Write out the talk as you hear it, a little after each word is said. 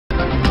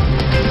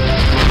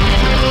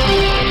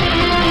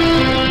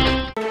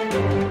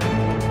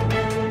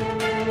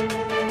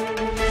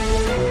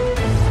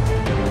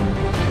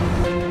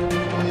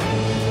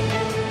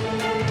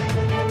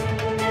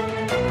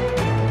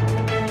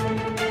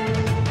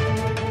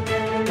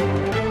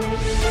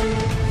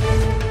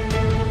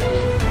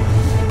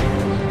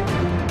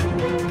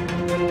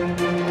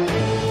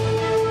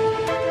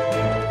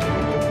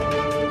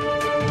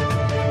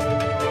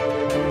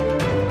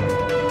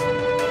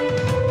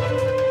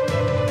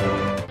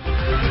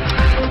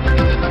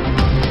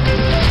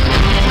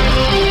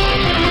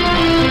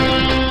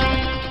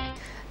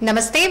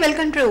నమస్తే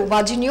welcome to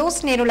వాజీ news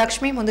నేను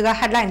లక్ష్మి ముందుగా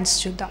హెడ్లైన్స్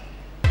చూద్దాం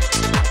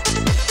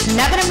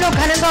నగరంలో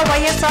ఘనంగా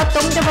వైఎస్ఆర్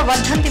 9వ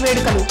వర్ధంతి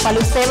వేడుకలు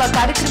పలు సేవా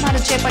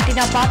కార్యక్రమాలు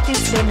చేపట్టిన పార్టీ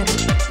శ్రేణులు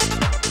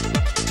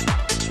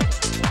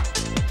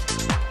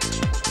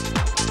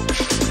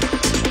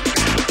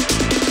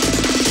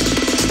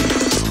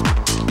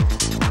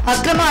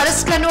అక్రమ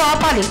అరెస్టులను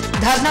ఆపాలి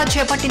ధర్నా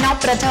చేపట్టిన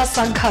ప్రజా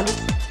సంఘాలు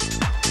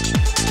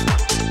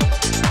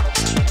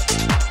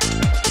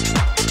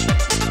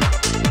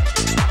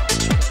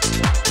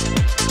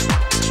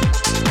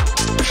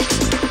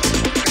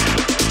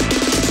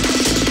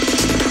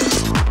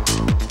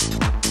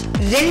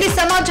రెల్లి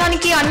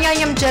సమాజానికి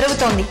అన్యాయం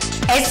జరుగుతోంది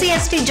ఎస్సీ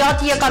ఎస్టీ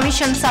జాతీయ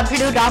కమిషన్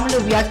సభ్యుడు రాములు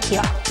వ్యాఖ్య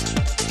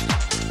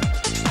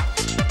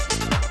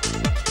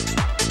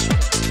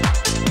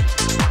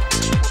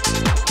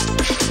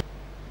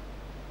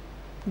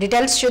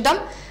డీటెయిల్స్ చూద్దాం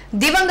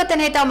దివంగత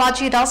నేత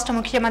మాజీ రాష్ట్ర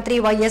ముఖ్యమంత్రి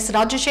వైఎస్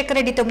రాజశేఖర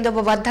రెడ్డి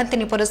 9వ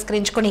వర్ధంతిని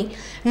పురస్కరించుకుని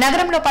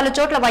నగరంలో పలు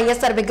చోట్ల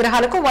వైఎస్ఆర్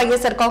విగ్రహాలకు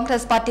వైఎస్ఆర్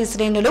కాంగ్రెస్ పార్టీ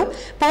శ్రేణులు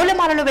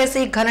పూలమాలలు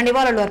వేసి ఘన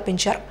నివాళులు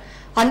అర్పించారు.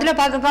 అందులో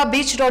భాగంగా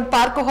బీచ్ రోడ్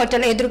పార్క్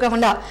హోటల్ ఎదురుగా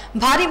ఉన్న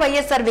భారీ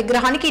వైఎస్ఆర్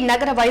విగ్రహానికి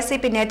నగర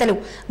వైసీపీ నేతలు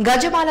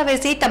గజమాల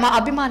వేసి తమ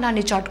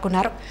అభిమానాన్ని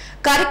చాటుకున్నారు.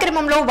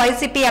 కార్యక్రమంలో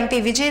వైసీపీ ఎంపీ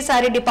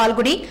విజయసాయిరెడ్డి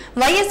పాల్గొని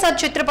వైఎస్ఆర్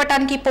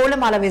చిత్రపటానికి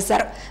పూలమాల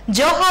వేశారు.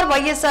 జోహార్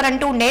వైఎస్ఆర్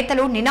అంటూ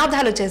నేతలు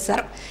నినాదాలు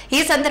చేశారు. ఈ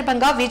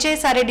సందర్భంగా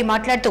విజయసాయిరెడ్డి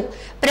మాట్లాడుతూ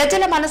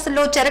ప్రజల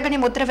మనసుల్లో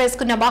చెరగని ముద్ర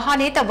వేసుకున్న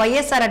మహానేత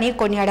వైఎస్ఆర్ అని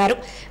కొనియాడారు.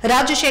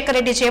 రాజశేఖర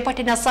రెడ్డి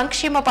చేపట్టిన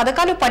సంక్షేమ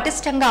పథకాలు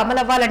పటిష్టంగా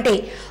అమలవ్వాలంటే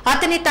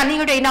అతని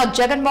తనయుడైన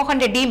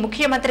జగన్మోహన్ రెడ్డి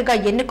ముఖ్యమంత్రిగా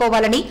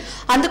ఎన్నుకోవాలని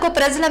అందుకు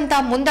ప్రజలంతా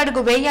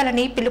ముందడుగు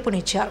వేయాలని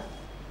పిలుపునిచ్చారు.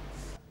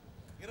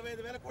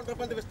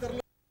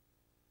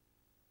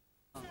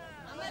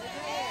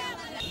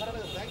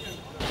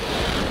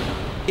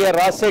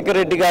 రాజశేఖర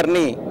రెడ్డి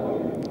గారిని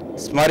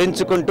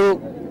స్మరించుకుంటూ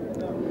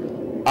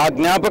ఆ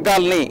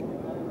జ్ఞాపకాల్ని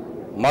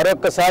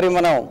మరొక్కసారి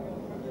మనం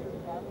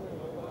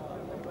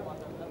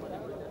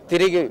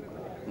తిరిగి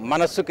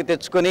మనస్సుకి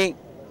తెచ్చుకొని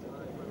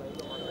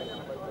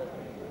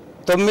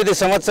 9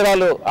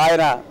 సంవత్సరాలు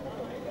ఆయన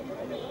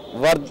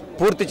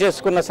పూర్తి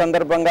చేసుకున్న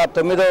సందర్భంగా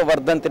 9వ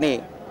వర్ధంతిని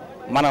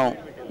మనం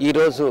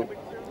ఈరోజు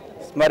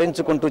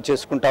స్మరించుకుంటూ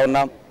చేసుకుంటా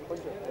ఉన్నాం.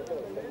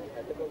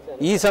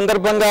 ఈ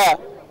సందర్భంగా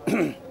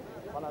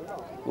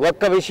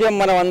ఒక్క విషయం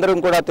మనం అందరం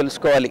కూడా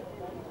తెలుసుకోవాలి.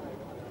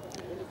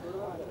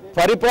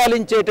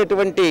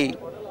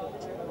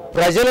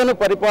 ప్రజలను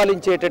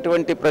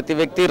పరిపాలించేటటువంటి ప్రతి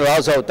వ్యక్తి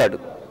రాజు అవుతాడు.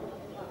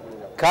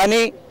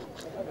 కానీ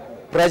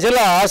ప్రజల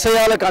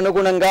ఆశయాలకు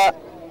అనుగుణంగా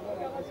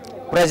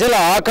ప్రజల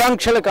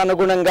ఆకాంక్షలకు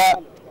అనుగుణంగా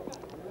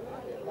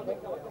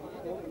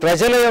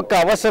ప్రజల యొక్క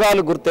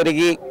అవసరాలు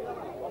గుర్తెరిగి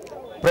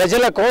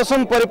ప్రజల కోసం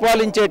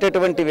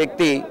పరిపాలించేటటువంటి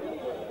వ్యక్తి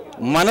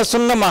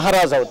మనసున్న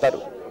మహారాజు అవుతారు.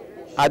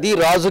 అది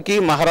రాజుకి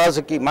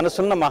మహారాజుకి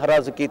మనసున్న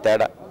మహారాజుకి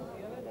తేడా.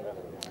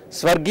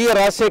 స్వర్గీయ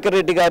రాజశేఖర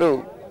రెడ్డి గారు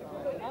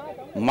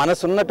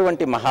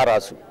మనసున్నటువంటి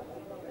మహారాజు.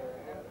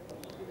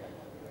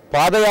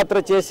 పాదయాత్ర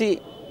చేసి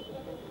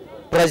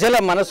ప్రజల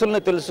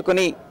మనసులను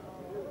తెలుసుకొని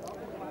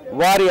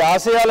వారి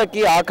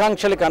ఆశయాలకి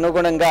ఆకాంక్షలకు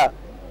అనుగుణంగా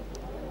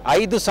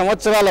 5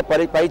 సంవత్సరాల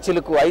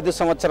పైచిలకు 5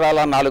 సంవత్సరాల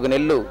 4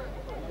 నెలలు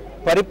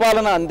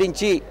పరిపాలన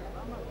అందించి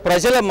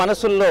ప్రజల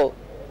మనసుల్లో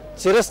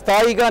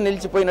చిరస్థాయిగా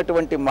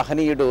నిలిచిపోయినటువంటి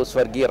మహనీయుడు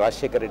స్వర్గీయ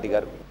రాజశేఖర రెడ్డి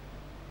గారు.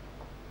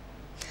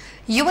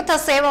 యువత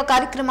సేవా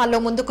కార్యక్రమాల్లో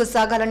ముందుకు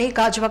సాగాలని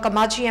గాజువాక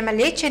మాజీ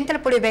ఎమ్మెల్యే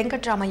చింతలపూడి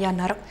వెంకటరామయ్య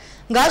అన్నారు.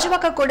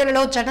 గాజువాక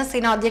కూడలిలో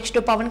జనసేన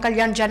అధ్యక్షుడు పవన్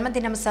కళ్యాణ్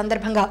జన్మదినం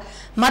సందర్భంగా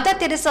మదర్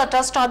తెరెసా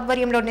ట్రస్ట్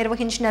ఆధ్వర్యంలో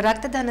నిర్వహించిన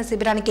రక్తదాన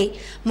శిబిరానికి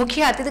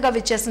ముఖ్య అతిథిగా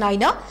విచ్చేసిన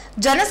ఆయన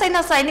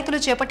జనసేన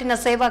సైనికులు చేపట్టిన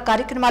సేవా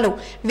కార్యక్రమాలు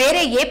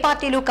వేరే ఏ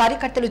పార్టీలు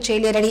కార్యకర్తలు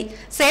చేయలేరని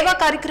సేవా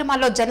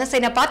కార్యక్రమాల్లో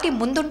జనసేన పార్టీ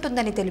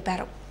ముందుంటుందని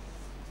తెలిపారు.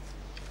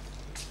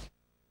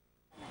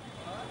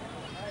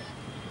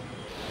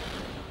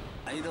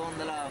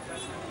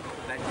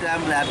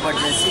 క్యాంపులు ఏర్పాటు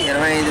చేసి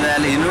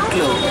 25,000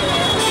 యూనిట్లు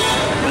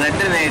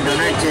బ్లడ్ని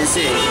డొనేట్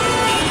చేసి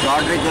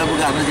రోటరీ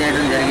క్లబ్కి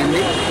అందజేయడం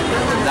జరిగింది.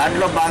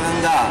 దాంట్లో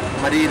భాగంగా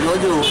మరి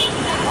ఈరోజు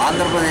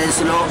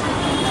ఆంధ్రప్రదేశ్లో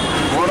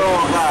పూర్వం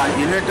ఒక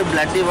యూనిట్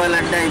బ్లడ్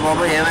ఇవ్వాలంటే ఈ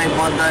బాబా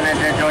ఏమైపోతుందో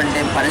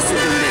అనేటటువంటి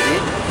పరిస్థితి ఉండేది.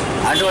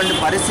 అటువంటి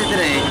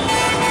పరిస్థితిని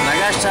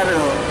మెగాస్టార్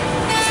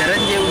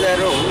చిరంజీవి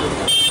గారు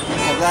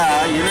ఒక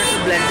యూనిట్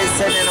బ్లడ్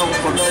ఇస్తే నేను ఒక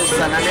ఫోటో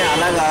ఇస్తానని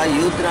అలాగా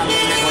యూత్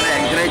అందరినీ కూడా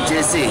ఎంకరేజ్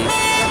చేసి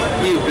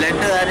ఈ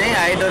బ్లడ్ కానీ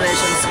ఐ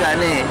డొనేషన్స్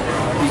కానీ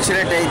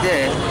ఇచ్చినట్టయితే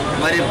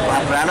మరి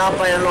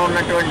ప్రాణాపాయంలో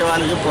ఉన్నటువంటి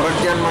వాళ్ళకి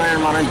పునర్జన్మ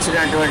మనం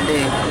ఇచ్చినటువంటి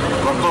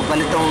గొప్ప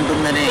ఫలితం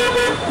ఉంటుందని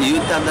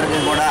యూత్ అందరికీ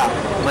కూడా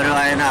మరి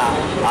ఆయన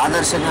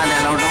ఆదర్శంగా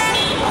నిలవడం,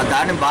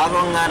 దాని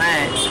భాగంగానే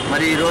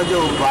మరి ఈరోజు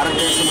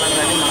భారతదేశంలో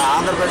కానీ మన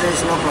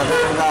ఆంధ్రప్రదేశ్లో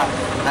ప్రధానంగా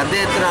పెద్ద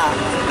ఎత్తున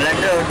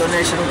బ్లడ్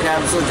డొనేషన్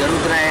క్యాంప్స్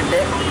జరుగుతున్నాయంటే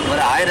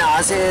మరి ఆయన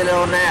ఆశయాలు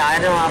ఉన్నాయి,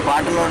 ఆయన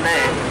పాటలు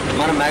ఉన్నాయి.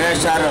 మన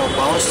megastar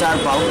power star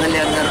Pawan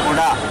Kalyan గారు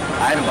కూడా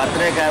ఆయన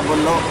బర్త్డే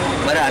క్యాంపుల్లో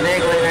మరి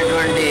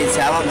అనేకమైనటువంటి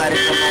సేవా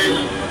కార్యక్రమాలు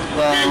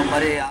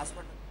మరి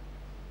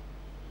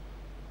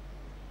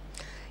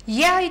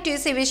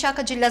ఏఐటీసీ విశాఖ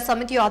జిల్లా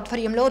సమితి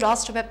ఆధ్వర్యంలో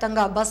రాష్ట్ర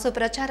వ్యాప్తంగా బస్సు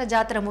ప్రచార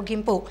జాతర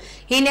ముగింపు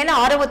ఈ నెల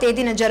 6వ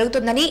తేదీన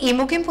జరుగుతుందని ఈ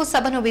ముగింపు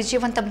సభను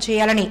విజయవంతం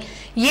చేయాలని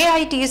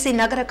ఏఐటీసీ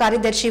నగర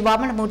కార్యదర్శి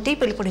వామనమూర్తి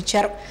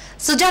పిలుపునిచ్చారు.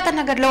 సుజాత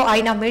నగర్ లో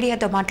ఆయన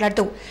మీడియాతో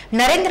మాట్లాడుతూ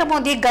నరేంద్ర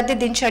మోదీ గద్దె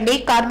దించండి,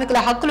 కార్మికుల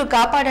హక్కులు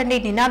కాపాడండి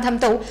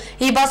నినాదంతో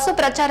ఈ బస్సు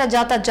ప్రచార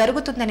జాతర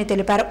జరుగుతుందని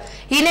తెలిపారు.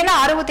 ఈ నెల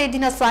 6వ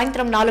తేదీన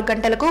సాయంత్రం 4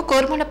 గంటలకు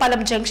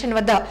కోర్మలపాలెం జంక్షన్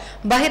వద్ద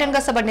బహిరంగ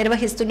సభ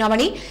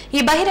నిర్వహిస్తున్నామని,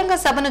 ఈ బహిరంగ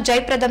సభను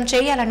జయప్రదం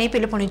చేయాలని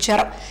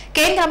పిలుపునిచ్చారు.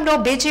 కేంద్రంలో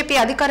బీజేపీ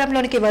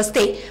అధికారంలోనికి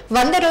వస్తే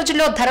 100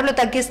 రోజుల్లో ధరలు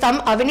తగ్గిస్తాం,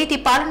 అవినీతి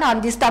పాలన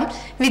అందిస్తాం,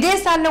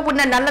 విదేశాల్లో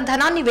ఉన్న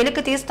నల్లధనాన్ని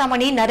వెలికి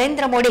తీస్తామని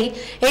నరేంద్ర మోడీ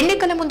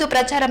ఎన్నికల ముందు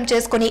ప్రచారం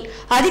చేసుకుని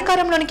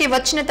అధికారంలోనికి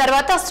వచ్చిన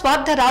తర్వాత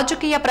స్వార్థ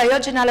రాజకీయ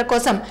ప్రయోజనాల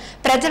కోసం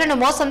ప్రజలను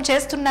మోసం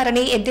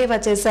చేస్తున్నారని ఎద్దేవా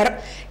చేశారు.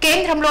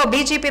 కేంద్రంలో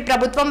బీజేపీ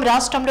ప్రభుత్వం,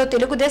 రాష్ట్రంలో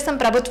తెలుగుదేశం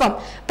ప్రభుత్వం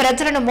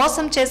ప్రజలను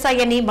మోసం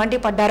చేశాయని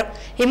మండిపడ్డారు.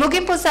 ఈ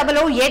ముగింపు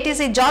సభలో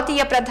ఏటీసీ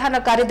జాతీయ ప్రధాన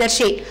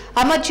కార్యదర్శి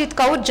అమర్జిత్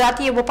కౌర్,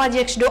 జాతీయ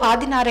ఉపాధ్యక్షుడు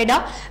ఆదినారాయణ,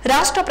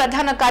 రాష్ట్ర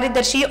ప్రధాన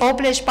కార్యదర్శి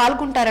ఓబ్లేష్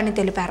పాల్గొంటారని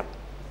తెలిపారు.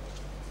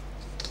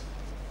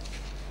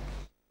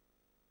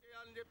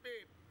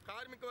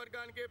 కార్మిక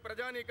వర్గానికి,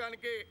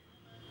 ప్రజానీకానికి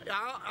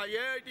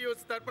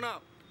ఏఐటీయూసీ తరఫున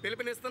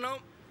పిలుపునిస్తున్నాం.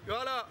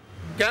 ఇవాళ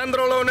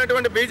కేంద్రంలో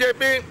ఉన్నటువంటి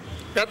బీజేపీ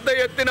పెద్ద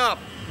ఎత్తున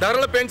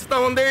ధరలు పెంచుతూ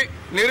ఉంది,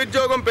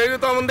 నిరుద్యోగం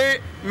పెరుగుతూ ఉంది.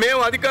 మేము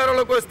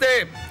అధికారంలోకి వస్తే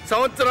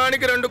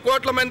సంవత్సరానికి 2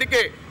 కోట్ల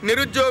మందికి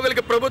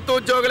నిరుద్యోగులకి ప్రభుత్వ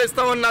ఉద్యోగాలు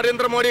ఇస్తామని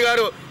నరేంద్ర మోడీ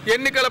గారు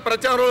ఎన్నికల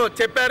ప్రచారంలో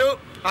చెప్పారు.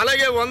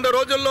 అలాగే 100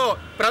 రోజుల్లో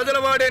ప్రజలు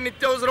వాడే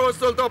నిత్యావసర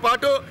వస్తువులతో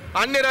పాటు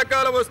అన్ని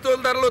రకాల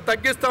వస్తువుల ధరలు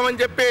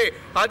తగ్గిస్తామని చెప్పి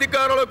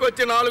అధికారంలోకి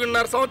వచ్చి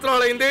 4.5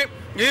 సంవత్సరాలు అయింది.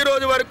 ఈ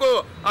రోజు వరకు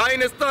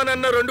ఆయన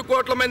ఇస్తానన్న 2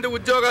 కోట్ల మంది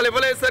ఉద్యోగాలు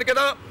ఇవ్వలేశారు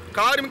కదా.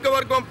 కార్మిక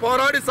వర్గం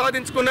పోరాడి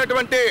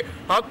సాధించుకున్నటువంటి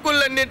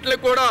హక్కులన్నింటినీ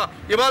కూడా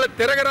ఇవాళ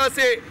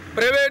తిరగరాసి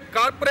ప్రైవేట్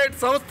కార్పొరేట్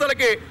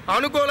సంస్థలకి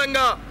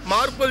అనుకూలంగా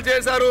మార్పులు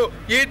చేశారు.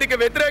 వీటికి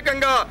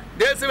వ్యతిరేకంగా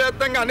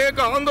దేశవ్యాప్తంగా అనేక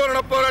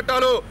ఆందోళన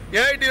పోరాటాలు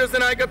ఏఐటీయూసీ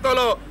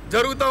నాయకత్వంలో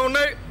జరుగుతూ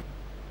ఉన్నాయి.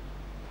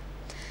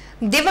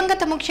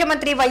 దివంగత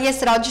ముఖ్యమంత్రి వైఎస్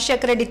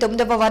రాజశేఖర రెడ్డి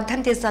 9వ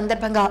వర్ధంతి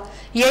సందర్భంగా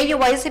ఏయూ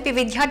వైసీపీ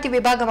విద్యార్థి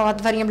విభాగం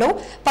ఆధ్వర్యంలో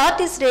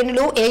పార్టీ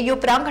శ్రేణులు ఏయూ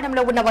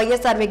ప్రాంగణంలో ఉన్న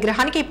వైఎస్ఆర్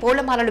విగ్రహానికి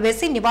పూలమాలలు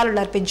వేసి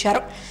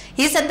నివాళులర్పించారు.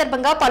 ఈ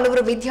సందర్భంగా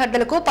పలువురు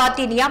విద్యార్థులకు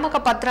పార్టీ నియామక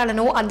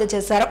పత్రాలను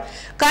అందజేశారు.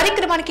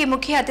 కార్యక్రమానికి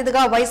ముఖ్య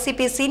అతిథిగా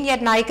వైసీపీ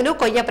సీనియర్ నాయకులు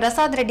కొయ్య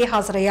ప్రసాద్ రెడ్డి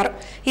హాజరయ్యారు.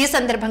 ఈ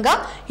సందర్భంగా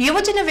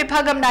యువజన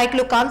విభాగం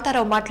నాయకులు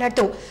కాంతారావు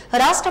మాట్లాడుతూ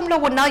రాష్ట్రంలో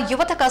ఉన్న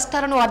యువత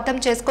కష్టాలను అర్థం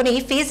చేసుకుని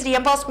ఫీజు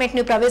రియంబర్స్మెంట్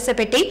ను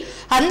ప్రవేశపెట్టి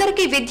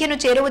అందరికీ విద్యను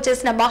చేరువ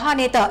చేసిన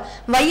మహానేత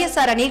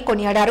వైఎస్ఆర్ అని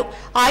కొనియాడారు.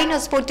 ఆయన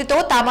స్ఫూర్తితో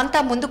తామంతా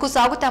ముందుకు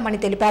సాగుతామని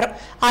తెలిపారు.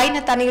 ఆయన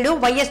తనయుడు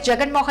వైఎస్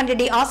జగన్మోహన్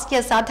రెడ్డి ఆశయ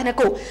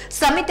సాధనకు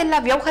సమితిల్లా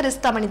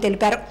వ్యవహరిస్తామని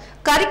తెలిపారు.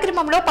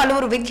 కార్యక్రమంలో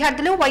పలువురు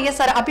విద్యార్థులు,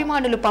 వైఎస్ఆర్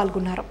అభిమానులు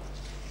పాల్గొన్నారు.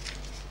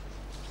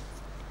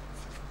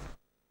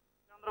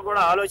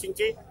 కూడా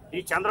ఆలోచించి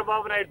ఈ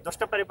చంద్రబాబు నాయుడు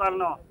దుష్ట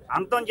పరిపాలన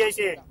అంతం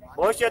చేసి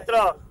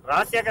భవిష్యత్తులో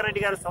రాజశేఖర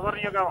రెడ్డి గారి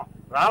సువర్ణయుగం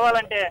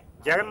రావాలంటే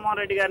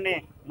జగన్మోహన్ రెడ్డి గారిని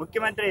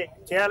ముఖ్యమంత్రి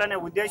చేయాలనే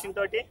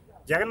ఉద్దేశంతో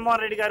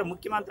జగన్మోహన్ రెడ్డి గారు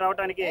ముఖ్యమంత్రి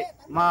అవడానికి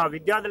మా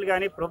విద్యార్థులు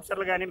కానీ,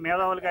 ప్రొఫెసర్లు కానీ,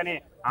 మేధావులు కానీ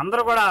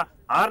అందరూ కూడా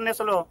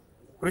ఆర్ఎన్ఎస్లో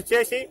కృషి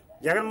చేసి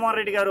జగన్మోహన్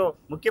రెడ్డి గారు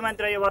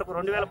ముఖ్యమంత్రి అయ్యే వరకు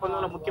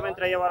 2019లో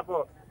ముఖ్యమంత్రి అయ్యే వరకు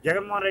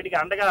జగన్మోహన్ రెడ్డికి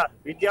అండగా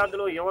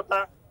విద్యార్థులు, యువత,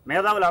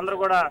 మేధావులు అందరూ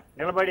కూడా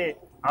నిలబడి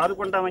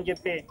ఆదుకుంటామని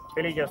చెప్పి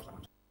తెలియజేస్తున్నాం.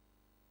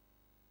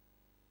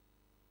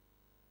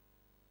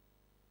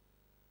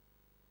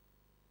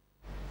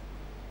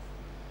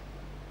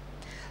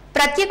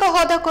 ప్రత్యేక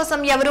హోదా కోసం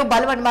ఎవరూ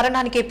బలవన్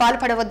మరణానికి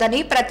పాల్పడవద్దని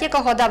ప్రత్యేక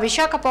హోదా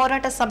విశాఖ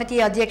పోరాట సమితి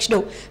అధ్యక్షుడు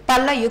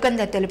పల్లా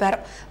యుగంధర్ తెలిపారు.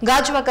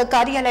 గాజువాక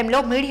కార్యాలయంలో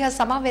మీడియా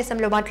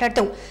సమావేశంలో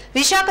మాట్లాడుతూ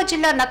విశాఖ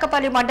జిల్లా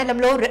నక్కపల్లి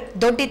మండలంలో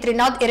దొడ్డి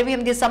త్రినాథ్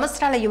 28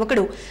 సంవత్సరాల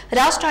యువకుడు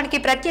రాష్ట్రానికి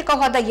ప్రత్యేక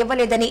హోదా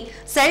ఇవ్వలేదని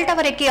సెల్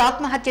టవర్ ఎక్కి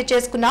ఆత్మహత్య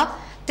చేసుకున్న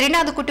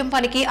త్రినాథ్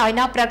కుటుంబానికి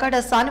ఆయన ప్రగాఢ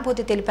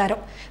సానుభూతి తెలిపారు.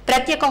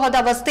 ప్రత్యేక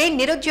హోదా వస్తే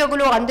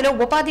నిరుద్యోగులు, అందులో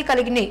ఉపాధి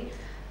కలిగిన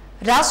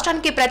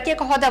రాష్ట్రానికి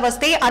ప్రత్యేక హోదా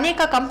వస్తే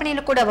అనేక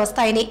కంపెనీలు కూడా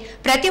వస్తాయని,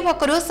 ప్రతి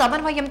ఒక్కరూ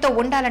సమన్వయంతో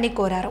ఉండాలని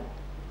కోరారు.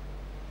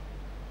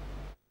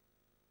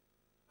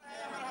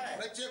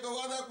 ప్రత్యేక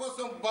హోదా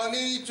కోసం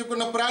బలి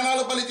ఇచ్చుకున్న,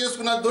 ప్రాణాలు బలి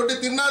చేసుకున్న దొడ్డి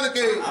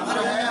తిన్నాదుకి,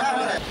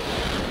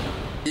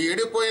 ఈ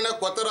ఎడిపోయిన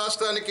కొత్త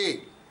రాష్ట్రానికి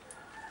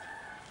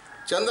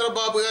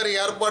చంద్రబాబు గారు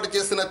ఏర్పాటు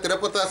చేసిన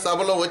తిరుపతి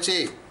సభలో వచ్చి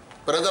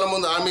ప్రజల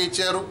ముందు హామీ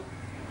ఇచ్చారు.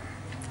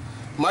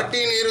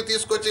 మట్టి నీరు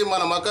తీసుకొచ్చి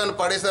మన మకాన్ని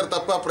పడేశారు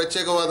తప్ప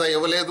ప్రత్యేక హోదా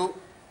ఇవ్వలేదు.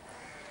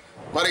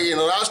 మరి ఈ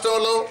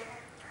రాష్ట్రంలో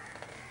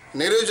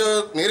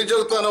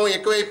నిరుద్యోగతనం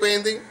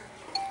ఎక్కువైపోయింది.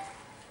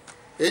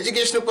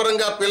 ఎడ్యుకేషన్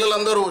పరంగా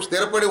పిల్లలందరూ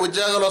స్థిరపడి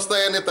ఉద్యోగాలు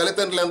వస్తాయని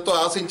తల్లిదండ్రులు ఎంతో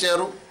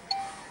ఆశించారు.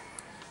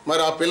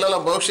 మరి ఆ పిల్లల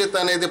భవిష్యత్తు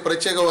అనేది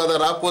ప్రత్యేక హోదా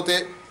రాకపోతే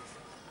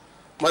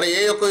మరి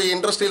ఏ ఒక్క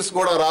ఇండస్ట్రీస్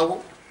కూడా రావు,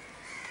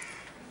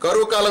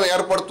 కరువు కాలం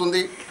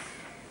ఏర్పడుతుంది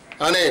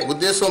అనే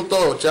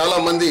ఉద్దేశంతో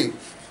చాలామంది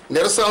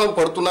నిరసన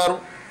పడుతున్నారు.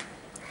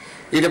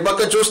 ఇటు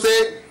పక్క చూస్తే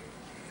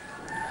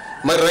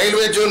మరి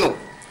రైల్వే జోన్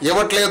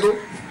ఇవ్వట్లేదు,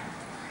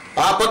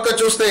 ఆ పక్క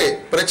చూస్తే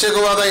ప్రత్యేక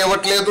హోదా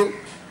ఇవ్వట్లేదు.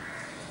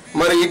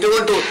 మరి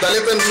ఇటువంటి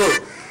తల్లిదండ్రులు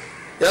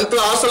ఎంతో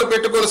ఆశలు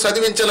పెట్టుకొని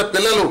చదివించిన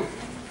పిల్లలు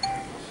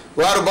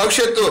వారి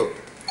భవిష్యత్తు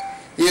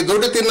ఈ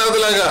దొడ్డు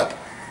తిన్నాదులాగా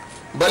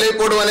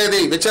బలైపోవడం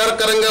అనేది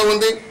విచారకరంగా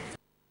ఉంది.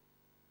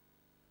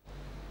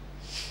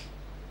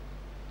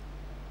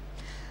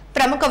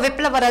 ప్రముఖ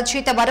విప్లవ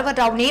రచయిత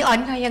వరవరరావుని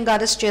అన్యాయంగా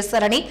అరెస్ట్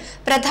చేశారని,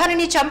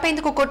 ప్రధానిని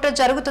చంపేందుకు కుట్ర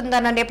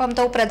జరుగుతుందన్న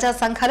నెపంతో ప్రజా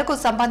సంఘాలకు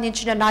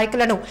సంబంధించిన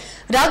నాయకులను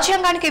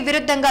రాజ్యాంగానికి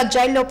విరుద్ధంగా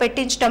జైల్లో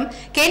పెట్టించడం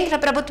కేంద్ర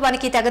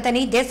ప్రభుత్వానికి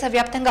తగదని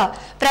దేశవ్యాప్తంగా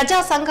ప్రజా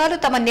సంఘాలు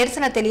తమ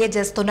నిరసన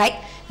తెలియజేస్తున్నాయి.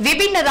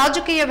 విభిన్న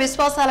రాజకీయ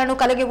విశ్వాసాలను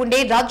కలిగి ఉండే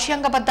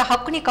రాజ్యాంగబద్ద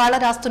హక్కుని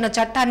కాలరాస్తున్న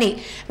చట్టాన్ని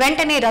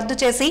వెంటనే రద్దు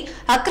చేసి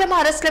అక్రమ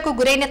అరెస్టులకు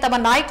గురైన తమ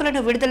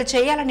నాయకులను విడుదల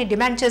చేయాలని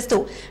డిమాండ్ చేస్తూ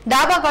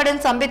డాబా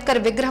గార్డెన్స్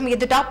అంబేద్కర్ విగ్రహం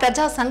ఎదుట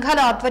ప్రజా సంఘాల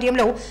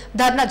ఆధ్వర్యంలో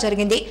ధర్నా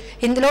జరిగింది.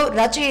 ఇందులో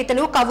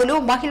రచయితలు, కవులు,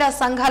 మహిళా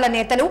సంఘాల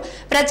నేతలు,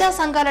 ప్రజా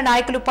సంఘాల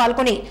నాయకులు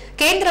పాల్గొని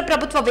కేంద్ర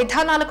ప్రభుత్వ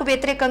విధానాలకు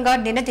వ్యతిరేకంగా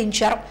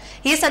నినదించారు.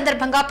 ఈ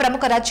సందర్భంగా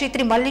ప్రముఖ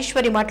రచయిత్రి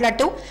మల్లీశ్వరి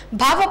మాట్లాడుతూ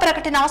భావ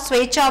ప్రకటన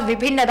స్వేచ్ఛ,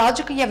 విభిన్న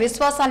రాజకీయ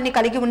విశ్వాసాల్ని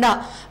కలిగి ఉన్న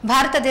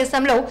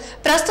భారతదేశంలో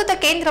ప్రస్తుత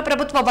కేంద్ర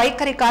ప్రభుత్వ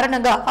వైఖరి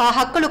కారణంగా ఆ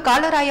హక్కులు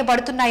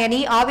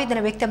కాలరాయబడుతున్నాయని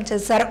ఆవేదన వ్యక్తం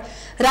చేశారు.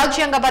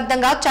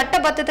 రాజ్యాంగబద్దంగా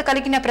చట్టబద్దత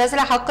కలిగిన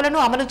ప్రజల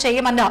హక్కులను అమలు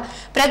చేయమన్న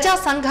ప్రజా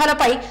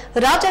సంఘాలపై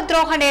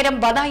రాజద్రోహ నేరం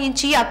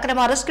బనాయించి అక్రమ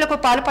అరెస్టులకు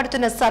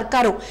పాల్పడుతున్న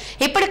సర్కారు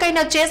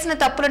ఇప్పటికైనా చేసిన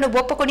తప్పులను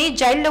ఒప్పుకుని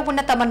జైల్లో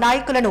ఉన్న తమ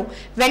నాయకులను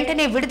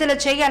వెంటనే విడుదల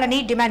చేయాలని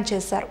డిమాండ్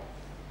చేశారు.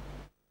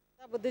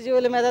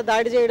 బుద్ధిజీవుల మీద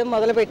దాడి చేయడం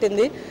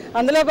మొదలుపెట్టింది.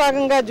 అందులో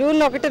భాగంగా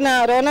జూన్ 1న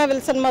రోనా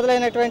విల్సన్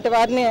మొదలైనటువంటి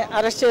వారిని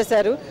అరెస్ట్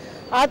చేశారు.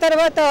 ఆ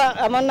తర్వాత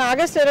మొన్న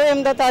ఆగస్టు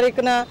 28వ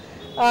తారీఖున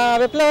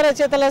విప్లవ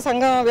రచయితల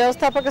సంఘం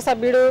వ్యవస్థాపక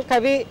సభ్యుడు,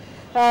 కవి,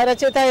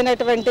 రచయిత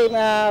అయినటువంటి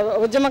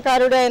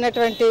ఉద్యమకారుడు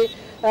అయినటువంటి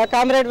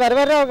కామ్రేడ్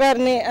వరవరరావు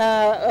గారిని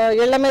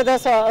ఇళ్ల మీద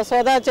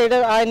సోదా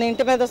చేయడం, ఆయన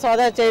ఇంటి మీద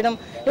సోదా చేయడం,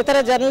 ఇతర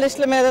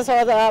జర్నలిస్టుల మీద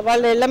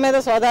వాళ్ళ ఇళ్ల మీద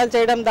సోదాలు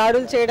చేయడం,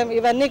 దాడులు చేయడం,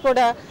 ఇవన్నీ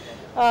కూడా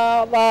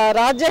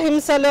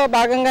రాజ్యహింసలో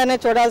భాగంగానే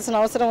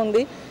చూడాల్సిన అవసరం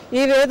ఉంది.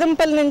 ఈ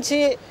వేధింపుల నుంచి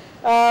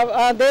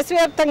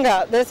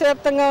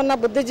దేశవ్యాప్తంగా ఉన్న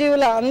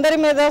బుద్ధిజీవుల అందరి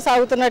మీద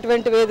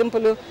సాగుతున్నటువంటి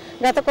వేధింపులు,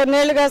 గత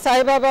కొన్నేళ్లుగా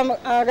సాయిబాబా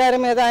గారి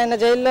మీద ఆయన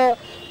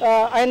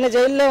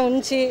జైల్లో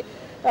ఉంచి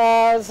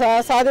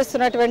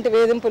సాధిస్తున్నటువంటి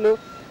వేధింపులు,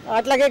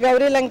 అట్లాగే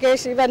గౌరీ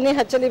లంకేష్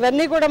హత్యలు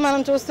ఇవన్నీ కూడా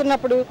మనం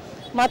చూస్తున్నప్పుడు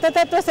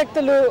మతతత్వ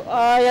శక్తులు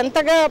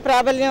ఎంతగా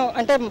ప్రాబల్యం,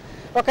 అంటే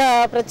ఒక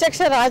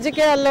ప్రత్యక్ష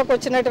రాజకీయాల్లోకి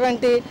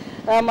వచ్చినటువంటి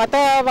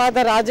మతవాద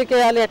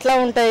రాజకీయాలు ఎట్లా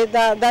ఉంటాయి,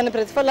 దాని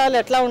ప్రతిఫలాలు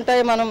ఎట్లా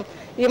ఉంటాయి మనం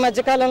ఈ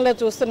మధ్యకాలంలో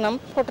చూస్తున్నాం.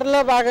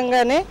 కుట్రలో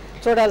భాగంగానే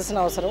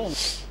చూడాల్సిన అవసరం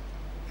ఉంది.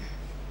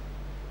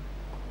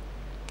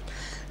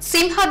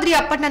 సింహాద్రి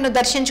అప్పన్నను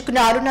దర్శించుకున్న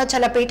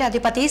అరుణాచల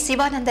పీఠాధిపతి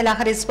శివానంద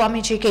లహరి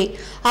స్వామీజీకి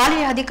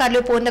ఆలయ అధికారులు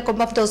పూర్ణ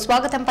కుంభంతో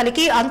స్వాగతం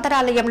పలికి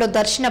అంతరాలయంలో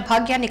దర్శన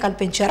భాగ్యాన్ని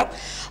కల్పించారు.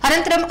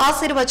 అనంతరం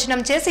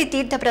ఆశీర్వచనం చేసి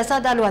తీర్థ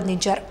ప్రసాదాలు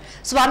అందించారు.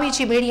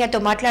 స్వామీజీ మీడియాతో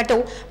మాట్లాడుతూ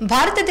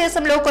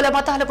భారతదేశంలో కుల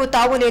మతాలకు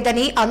తావు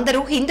లేదని,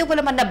 అందరూ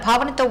హిందువులమన్న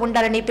భావనతో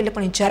ఉండాలని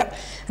పిలుపునిచ్చారు.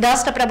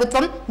 రాష్ట్ర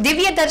ప్రభుత్వం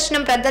దివ్య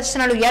దర్శనం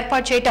ప్రదర్శనలు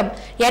ఏర్పాటు చేయడం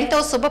ఎంతో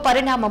శుభ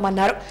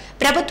పరిణామమన్నారు.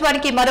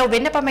 ప్రభుత్వానికి మరో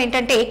విన్నపం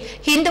ఏంటంటే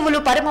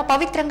హిందువులు పరమ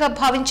పవిత్రంగా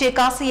భావించే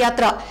కాశీ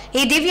యాత్ర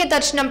ఈ దివ్య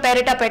దర్శనం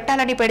పేరిట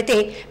పెట్టాలని పెడితే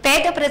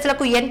పేద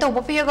ప్రజలకు ఎంతో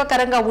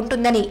ఉపయోగకరంగా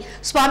ఉంటుందని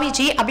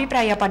స్వామీజీ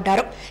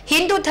అభిప్రాయపడ్డారు.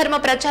 హిందూ ధర్మ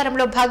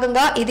ప్రచారంలో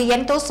భాగంగా ఇది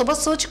ఎంతో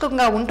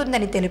శుభసూచకంగా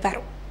ఉంటుందని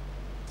తెలిపారు.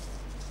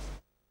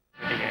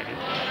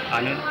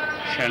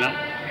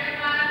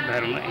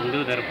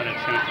 హిందూ ధర్మ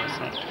రక్షణ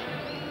కోసం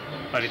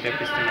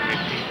పరితపిస్తున్న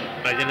వ్యక్తి,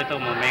 ప్రజలతో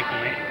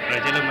మమేకమై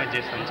ప్రజల మధ్య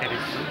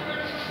సంచరిస్తూ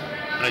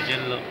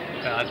ప్రజల్లో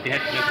ఒక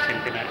ఆధ్యాత్మిక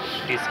చింతన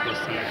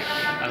తీసుకొస్తున్న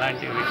వ్యక్తి.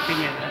 అలాంటి వ్యక్తి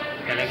మీద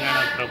తెలంగాణ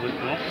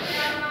ప్రభుత్వం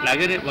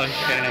నగర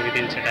బహిష్కరణ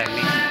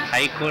విధించడాన్ని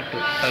హైకోర్టు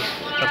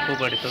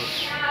తప్పుపడుతూ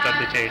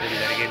రద్దు చేయడం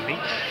జరిగింది.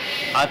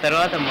 ఆ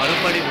తర్వాత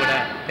మరుపడి కూడా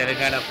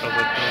తెలంగాణ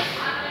ప్రభుత్వం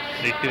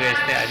రిట్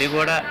వేస్తే అది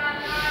కూడా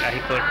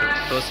హైకోర్టు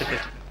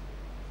తోసిపుచ్చింది.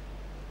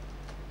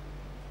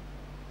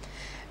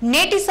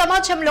 నేటి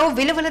సమాజంలో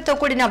విలువలతో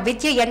కూడిన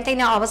విద్య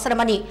ఎంతైనా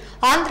అవసరమని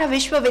ఆంధ్ర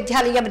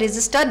విశ్వవిద్యాలయం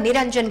రిజిస్టర్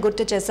నిరంజన్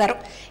గుర్తు చేశారు.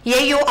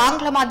 ఏయూ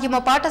ఆంగ్ల మాధ్యమ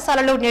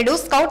పాఠశాలలో నేడు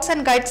స్కౌట్స్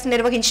అండ్ గైడ్స్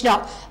నిర్వహించిన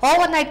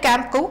ఓవర్ నైట్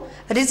క్యాంప్ కు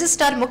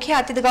రిజిస్టర్ ముఖ్య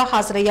అతిథిగా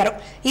హాజరయ్యారు.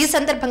 ఈ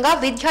సందర్భంగా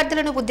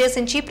విద్యార్థులను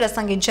ఉద్దేశించి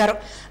ప్రసంగించారు.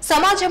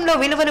 సమాజంలో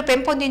విలువలు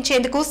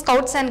పెంపొందించేందుకు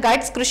స్కౌట్స్ అండ్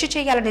గైడ్స్ కృషి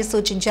చేయాలని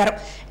సూచించారు.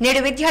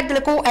 నేడు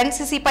విద్యార్థులకు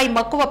ఎన్సీసీపై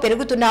మక్కువ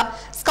పెరుగుతున్న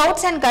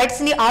స్కౌట్స్ అండ్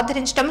గైడ్స్ ని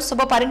ఆదరించడం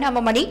శుభ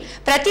పరిణామమని,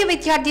 ప్రతి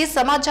విద్యార్థి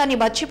సమాజాన్ని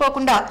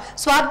మర్చిపోకుండా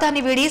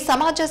స్వార్థాన్ని వీడి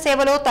సమాజ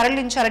సేవలో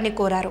తరలించాలని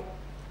కోరారు.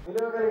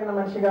 విలువ కలిగిన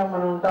మనిషిగా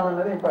మనం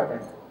ఉంటామన్నది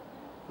ఇంపార్టెంట్.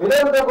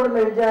 విలువలతో కూడిన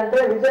విద్య అంటే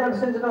విద్యను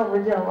అనుసరించడం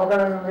ఒక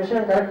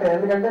విషయం కరెక్టే.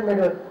 ఎందుకంటే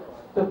మీరు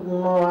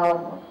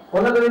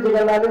ఉన్నత విద్యకి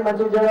వెళ్ళాలి,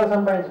 మంచి ఉద్యోగాలు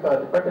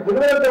సంపాదించుకోవాలి. బట్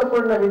విలువలతో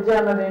కూడిన విద్య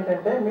అన్నది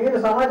ఏంటంటే మీరు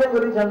సమాజం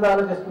గురించి ఎంత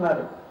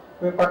ఆలోచిస్తున్నారు,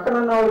 మీ పక్కన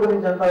ఉన్న వాళ్ళ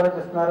గురించి ఎంత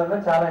ఆలోచిస్తున్నారు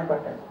అన్నది చాలా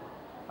ఇంపార్టెంట్.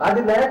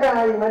 అది లేక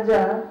ఈ మధ్య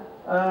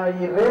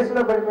ఈ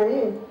రేసులో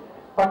పడిపోయి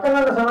పక్కన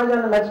ఉన్న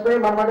సమాజాన్ని మర్చిపోయి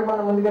మన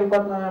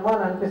ముందుకెళ్ళిపోతున్నామేమో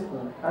అని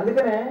అనిపిస్తుంది.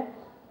 అందుకనే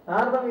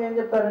నార్మల్గా ఏం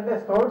చెప్తారంటే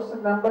స్కౌట్స్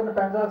నెంబర్ని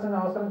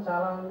పెంచాల్సిన అవసరం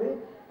చాలా ఉంది.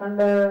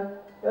 And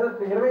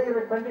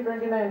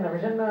 2029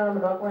 vision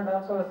document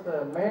also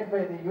made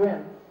by the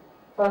UN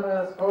for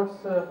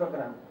scouts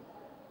programme.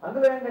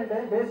 అందులో ఏంటంటే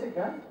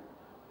బేసిక్గా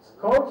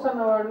స్కౌట్స్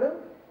అన్నవాళ్ళు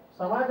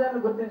సమాజాన్ని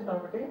గుర్తించడం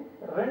ఒకటి,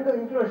 రెండు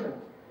ఇంక్లూషన్.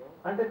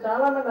 అంటే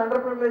చాలామంది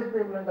అండర్ ప్రివిలేజ్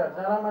పీపుల్ ఉంటారు,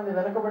 చాలామంది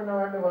వెనకబడిన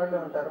వాళ్ళు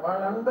ఉంటారు.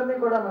 వాళ్ళందరినీ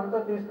కూడా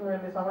మనతో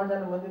తీసుకువెళ్ళి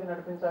సమాజాన్ని ముందుకు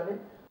నడిపించాలి.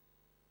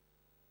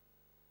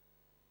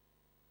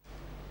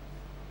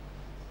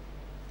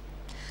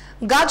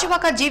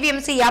 గాజువాక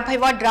జీవీఎంసీ 50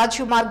 వార్డ్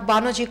రాజీవ్ మార్గ్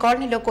బానోజీ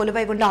కాలనీలో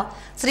కొలువై ఉన్న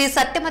శ్రీ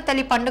సత్యమ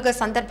తల్లి పండుగ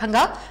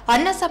సందర్భంగా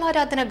అన్న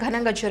సమారాధన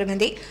ఘనంగా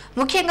జరిగింది.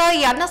 ముఖ్యంగా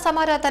ఈ అన్న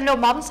సమారాధనలో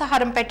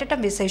మాంసాహారం పెట్టడం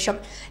విశేషం.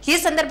 ఈ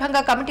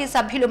సందర్భంగా కమిటీ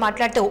సభ్యులు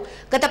మాట్లాడుతూ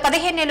గత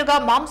 15 ఏళ్లుగా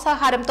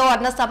మాంసాహారంతో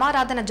అన్న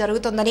సమారాధన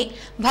జరుగుతోందని,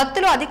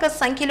 భక్తులు అధిక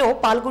సంఖ్యలో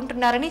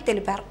పాల్గొంటున్నారని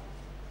తెలిపారు.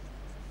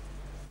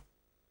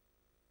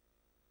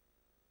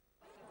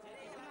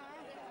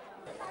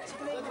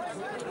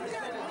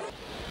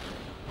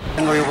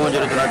 వైభవం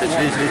జరుగుతున్నట్టు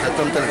శ్రీ శ్రీ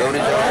సత్యంతల్ గౌరీ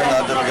సేవకుల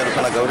ఆధ్వర్యంలో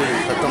జరుగుతున్న గౌరీ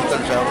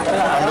సత్యంతల్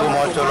పండుగ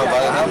మహోత్సవంలో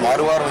భాగంగా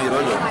మారువారం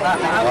ఈరోజు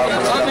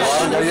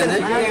వారం జరిగింది.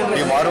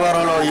 ఈ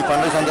మారువారంలో ఈ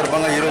పండుగ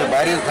సందర్భంగా ఈరోజు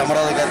భారీ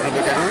సమారాధన కార్యక్రమం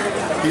పెట్టారు.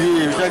 ఇది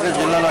విశాఖ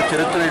జిల్లాలో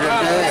చరిత్ర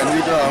ఏంటంటే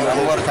ఎన్నితో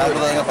అమ్మవారు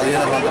సాంప్రదాయంగా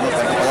 15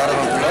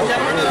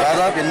 సంవత్సరంలో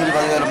దాదాపు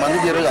 8-10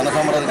 మందికి ఈరోజు అన్న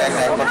సమారాధన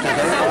కార్యక్రమం ఏర్పాటు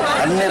చేశారు.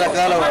 అన్ని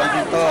రకాల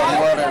వంటలతో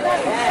అమ్మవారు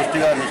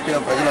పుష్టిగా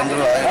నిష్ఠగా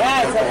ప్రజలందరూ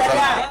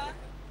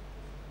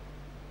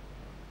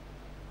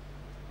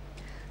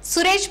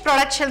సురేష్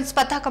ప్రొడక్షన్స్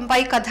పతాకంపై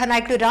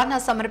కథానాయకుడు రానా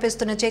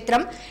సమర్పిస్తున్న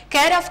చిత్రం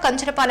కేర్ ఆఫ్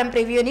కంచరపాలెం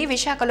ప్రివ్యూని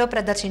విశాఖలో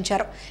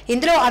ప్రదర్శించారు.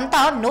 ఇందులో అంతా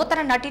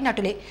నూతన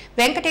నటీనటులే.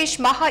 వెంకటేష్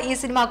మహా ఈ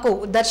సినిమాకు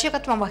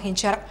దర్శకత్వం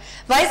వహించారు.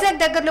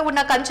 వైజాగ్ దగ్గరలో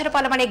ఉన్న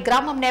కంచరపాలెం అనే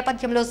గ్రామం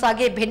నేపథ్యంలో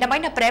సాగే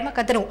భిన్నమైన ప్రేమ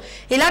కథను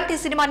ఇలాంటి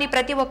సినిమాని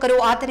ప్రతి ఒక్కరూ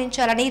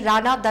ఆదరించాలని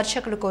రానా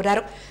దర్శకులు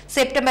కోరారు.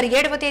 సెప్టెంబర్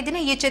 7వ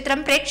తేదీన ఈ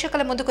చిత్రం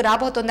ప్రేక్షకుల ముందుకు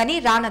రాబోతోందని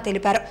రానా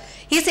తెలిపారు.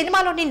 ఈ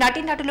సినిమాలోని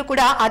నటీనటులు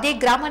కూడా అదే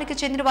గ్రామానికి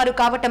చెందినవారు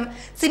కావటం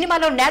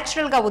సినిమాలో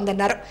నేచురల్ గా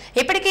ఉందన్నారు.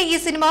 ఇప్పటికే ఈ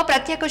సినిమా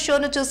ప్రత్యేక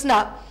షోను చూసిన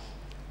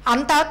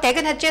అంతా తెగ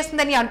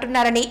నచ్చేసిందని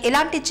అంటున్నారని,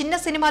 ఇలాంటి చిన్న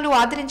సినిమాలు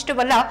ఆదరించడం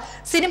వల్ల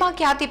సినిమా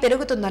ఖ్యాతి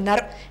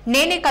పెరుగుతుందన్నారు.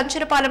 నేనే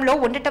కంచరపాలెంలో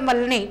ఉండటం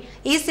వల్లనే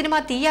ఈ సినిమా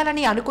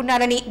తీయాలని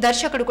అనుకున్నారని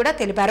దర్శకుడు కూడా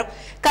తెలిపారు.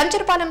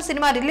 కంచరపాలెం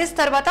సినిమా రిలీజ్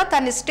తర్వాత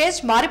తన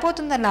స్టేజ్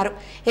మారిపోతుందన్నారు.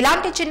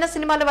 ఇలాంటి చిన్న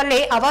సినిమాల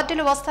వల్లే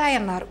అవార్డులు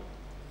వస్తాయన్నారు.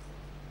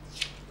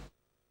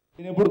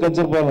 నేను ఎప్పుడు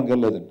కంచరపాలెంకి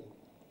వెళ్ళలేదండి.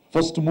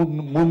 ఫస్ట్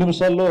 3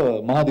 నిమిషాల్లో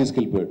మహా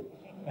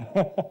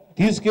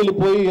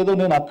తీసుకెళ్ళిపోయి ఏదో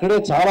నేను అక్కడే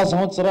చాలా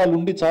సంవత్సరాలు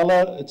ఉండి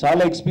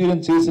చాలా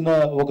ఎక్స్పీరియన్స్ చేసిన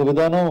ఒక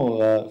విధానం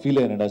ఫీల్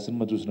అయ్యానండి ఆ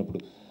సినిమా చూసినప్పుడు.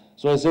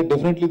 So I said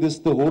definitely this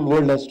the whole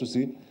world has to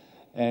see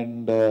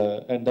and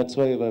that's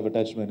why I have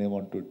attached my name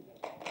on to it.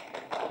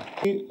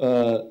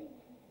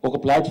 ఒక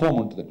ప్లాట్ఫామ్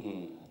ఉంటుంది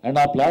అండ్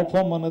ఆ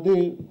ప్లాట్ఫామ్ అనేది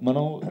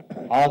మనం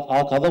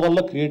ఆ కథ వల్ల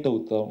క్రియేట్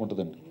అవుతూ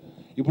ఉంటుందండి.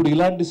 ఇప్పుడు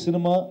ఇలాంటి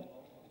సినిమా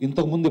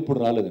ఇంతకుముందు ఎప్పుడు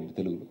రాలేదండి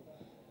తెలుగులో.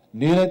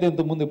 నేనైతే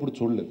ఇంతకుముందు ఎప్పుడు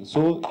చూడలేదు. సో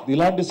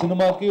ఇలాంటి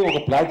సినిమాకి ఒక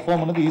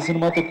ప్లాట్ఫామ్ అనేది ఈ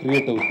సినిమాతో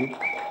క్రియేట్ అవుతుంది.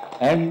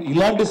 అండ్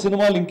ఇలాంటి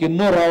సినిమాలు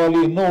ఇంకెన్నో రావాలి,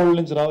 ఎన్నో ఓల్డ్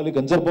నుంచి రావాలి,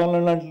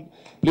 కంచరపాలెం లాంటి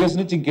ప్లేస్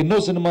నుంచి ఇంకెన్నో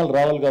సినిమాలు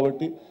రావాలి.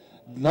 కాబట్టి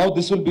now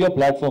this will be a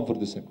platform for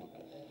this అండి.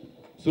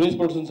 సురేష్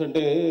ప్రొడక్షన్స్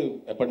అంటే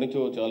ఎప్పటి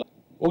నుంచో చాలా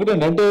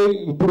ఒకటండి, అంటే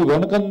ఇప్పుడు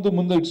వెనకందు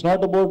ముందు ఇట్స్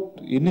నాట్ అబౌట్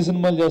ఎన్ని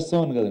సినిమాలు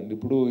చేస్తామని కదండి.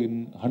 ఇప్పుడు in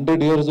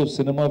 100 years of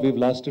cinema we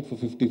lasted for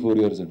 54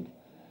 years అండి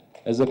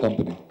యాజ్ అ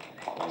కంపెనీ.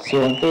 సో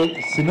అంటే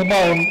cinema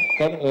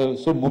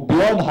so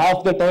beyond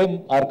half the time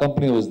our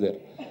company was there.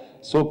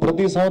 So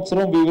ప్రతి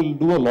సంవత్సరం we will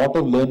do a lot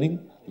of learning,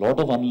 lot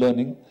of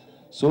unlearning.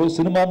 So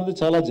cinema అనేది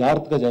చాలా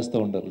జాగ్రత్తగా చేస్తూ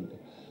ఉంటారు.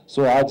 So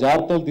ఆ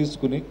జాగ్రత్తలు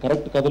తీసుకుని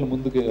కరెక్ట్ కథలు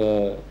ముందుకు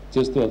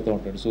చేస్తూ వెళ్తూ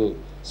ఉంటాడు. సో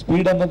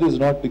స్పీడ్ అన్నది is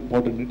not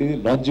important, it is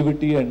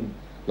longevity and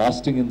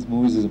lasting in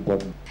movies is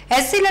important.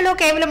 ఎస్సీలలో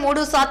కేవలం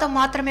 3%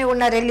 మాత్రమే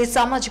ఉన్న రెల్లి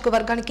సామాజిక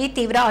వర్గానికి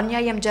తీవ్ర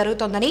అన్యాయం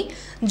జరుగుతోందని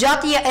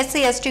జాతీయ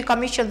ఎస్సీ ఎస్టీ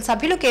కమిషన్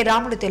సభ్యులు కె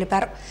రాముడు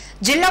తెలిపారు.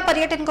 జిల్లా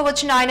పర్యటనకు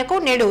వచ్చిన ఆయనకు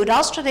నేడు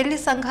రాష్ట్ర రెల్లి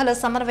సంఘాల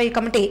సమన్వయ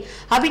కమిటీ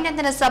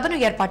అభినందన సభను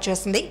ఏర్పాటు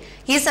చేసింది.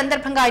 ఈ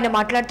సందర్భంగా ఆయన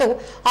మాట్లాడుతూ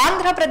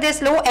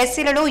ఆంధ్రప్రదేశ్లో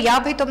ఎస్సీలలో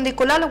 59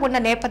 కులాలు ఉన్న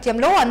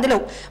నేపథ్యంలో అందులో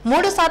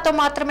 3%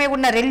 మాత్రమే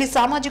ఉన్న రెల్లి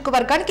సామాజిక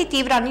వర్గానికి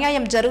తీవ్ర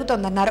అన్యాయం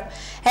జరుగుతోందన్నారు.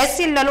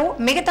 ఎస్సీలలో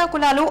మిగతా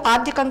కులాలు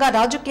ఆర్థికంగా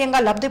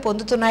రాజకీయంగా లబ్ధి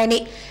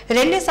పొందుతున్నాయని,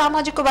 రెల్లి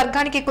సామాజిక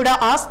వర్గానికి కూడా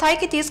ఆ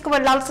స్థాయికి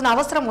తీసుకువెళ్లాల్సిన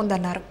అవసరం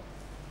ఉందన్నారు.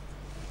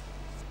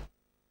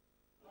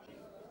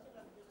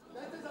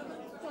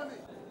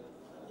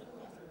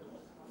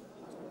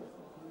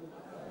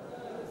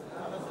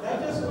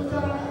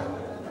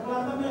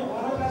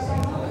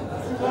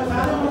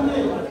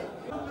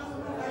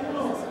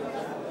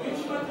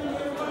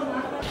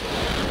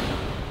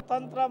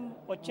 స్వతంత్రం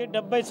వచ్చి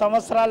 70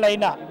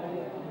 సంవత్సరాలైనా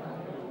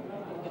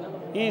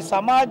ఈ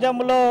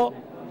సమాజంలో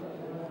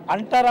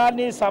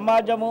అంటరాని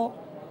సమాజము,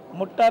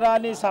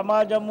 ముట్టరాని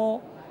సమాజము,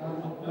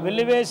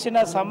 వెలివేసిన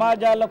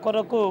సమాజాల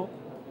కొరకు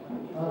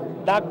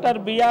డాక్టర్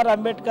బిఆర్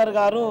అంబేద్కర్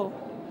గారు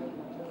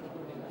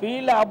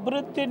వీళ్ళ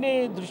అభివృద్ధిని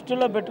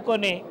దృష్టిలో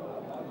పెట్టుకొని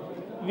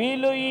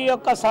వీళ్ళు ఈ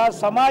యొక్క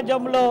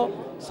సమాజంలో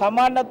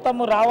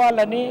సమానత్వము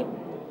రావాలని,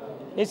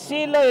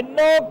 ఎస్సీలో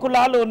ఎన్నో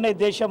కులాలు ఉన్నాయి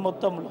దేశం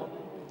మొత్తంలో.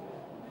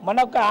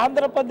 మనకు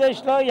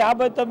ఆంధ్రప్రదేశ్లో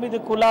 59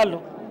 కులాలు,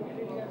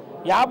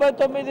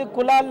 59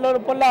 కులాల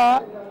లోపల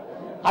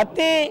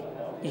అతి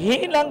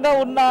హీనంగా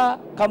ఉన్న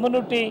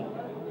కమ్యూనిటీ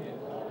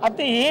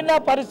అతి హీన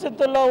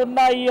పరిస్థితుల్లో ఉన్న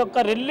ఈ యొక్క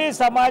రెల్లి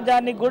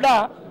సమాజానికి కూడా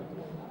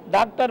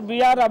డాక్టర్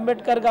బిఆర్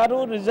అంబేద్కర్ గారు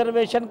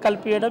రిజర్వేషన్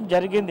కల్పించడం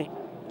జరిగింది.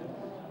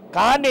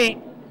 కానీ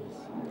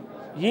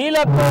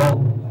వీళ్ళకు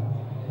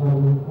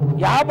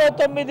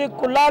 59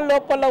 కులాల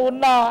లోపల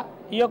ఉన్న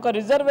ఈ యొక్క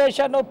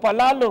రిజర్వేషన్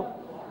ఫలాలు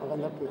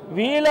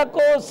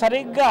వీళ్ళకు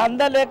సరిగ్గా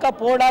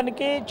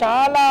అందలేకపోవడానికి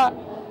చాలా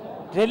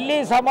రెల్లి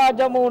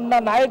సమాజము ఉన్న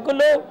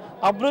నాయకులు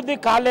అభివృద్ధి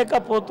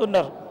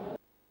కాలేకపోతున్నారు.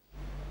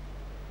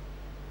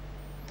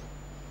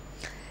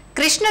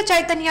 కృష్ణ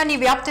చైతన్యాన్ని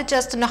వ్యాప్తి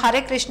చేస్తున్న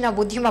హరే కృష్ణ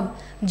ఉద్యమం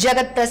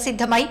జగత్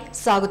ప్రసిద్ధమై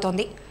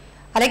సాగుతోంది.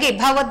 అలాగే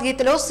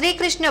భగవద్గీతలో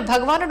శ్రీకృష్ణ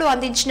భగవానుడు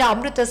అందించిన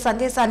అమృత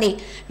సందేశాన్ని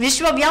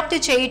విశ్వవ్యాప్తి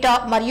చేయుట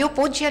మరియు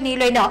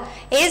పూజ్యనీయులైన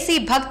ఏసీ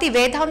భక్తి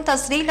వేదాంత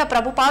శ్రీల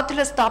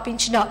ప్రభుపాదులు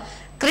స్థాపించిన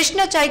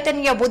కృష్ణ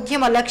చైతన్య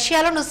ఉద్యమ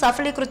లక్ష్యాలను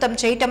సఫలీకృతం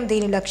చేయటం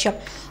దీని లక్ష్యం.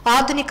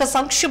 ఆధునిక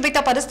సంక్షుభిత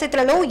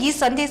పరిస్థితులలో ఈ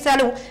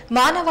సందేశాలు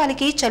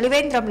మానవాళికి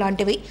చలివేంద్రం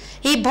లాంటివి.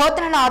 ఈ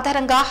బోధనల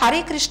ఆధారంగా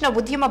హరే కృష్ణ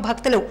ఉద్యమ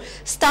భక్తులు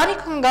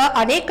స్థానికంగా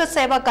అనేక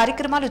సేవా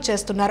కార్యక్రమాలు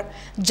చేస్తున్నారు.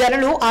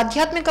 జనులు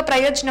ఆధ్యాత్మిక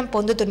ప్రయోజనం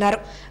పొందుతున్నారు.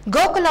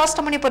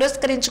 గోకులాష్టమిని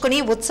పురస్కరించుకుని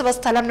ఉత్సవ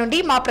స్థలం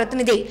నుండి మా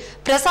ప్రతినిధి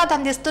ప్రసాద్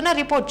అందిస్తున్న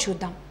రిపోర్ట్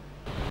చూద్దాం.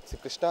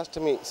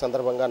 కృష్ణాష్టమి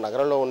సందర్భంగా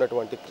నగరంలో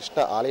ఉన్నటువంటి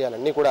కృష్ణ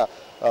ఆలయాలన్నీ కూడా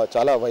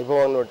చాలా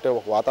వైభవంగా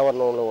ఒక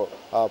వాతావరణంలో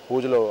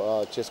పూజలు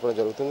చేసుకోవడం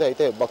జరుగుతుంది.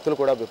 అయితే భక్తులు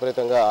కూడా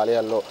విపరీతంగా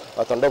ఆలయాల్లో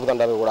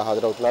తండోపతండాలు కూడా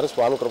హాజరవుతున్నారు.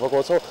 స్వామి కృప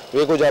కోసం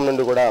వేకుజాము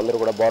నుండి కూడా అందరూ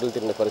కూడా బారులు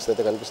తిరిగిన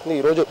పరిస్థితి కనిపిస్తుంది.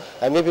 ఈరోజు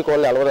ఎంవీపీ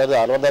కాలనీ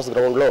అల్వర్దాస్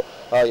గ్రౌండ్లో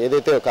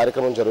ఏదైతే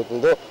కార్యక్రమం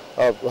జరుగుతుందో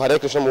హరే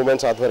కృష్ణ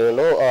మూవ్మెంట్స్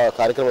ఆధ్వర్యంలో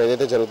కార్యక్రమం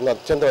ఏదైతే జరుగుతుందో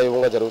అత్యంత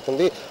వైభవంగా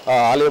జరుగుతుంది.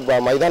 ఆలయ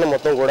మైదానం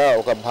మొత్తం కూడా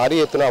ఒక భారీ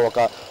ఎత్తున ఒక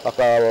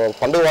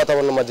పండుగ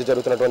వాతావరణం మధ్య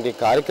జరుగుతున్నటువంటి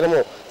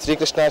కార్యక్రమం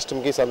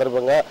శ్రీకృష్ణాష్టమికి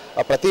సందర్భంగా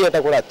ప్రతి ఏటా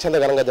కూడా అత్యంత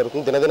ఘనంగా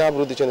జరుగుతుంది.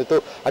 దినదినాభివృద్ధి చెందుతూ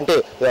అంటే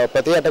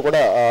ప్రతి ఏటా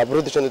కూడా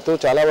అభివృద్ధి చెందుతూ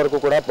చాలా వరకు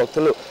కూడా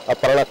భక్తులు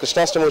పలానా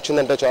కృష్ణాష్టమి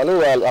వచ్చిందంటే చాలు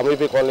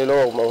ఎంవీపీ కాలనీలో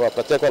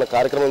ప్రత్యేకమైన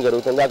కార్యక్రమం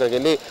జరుగుతుంది. అక్కడికి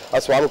వెళ్ళి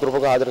ఆ స్వామి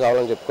కృపకు హాజరు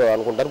కావాలని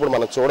అనుకుంటారు. ఇప్పుడు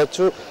మనం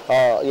చూడొచ్చు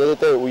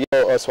ఏదైతే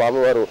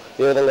స్వామివారు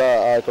ఏ విధంగా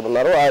ఇక్కడ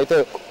ఉన్నారో అయితే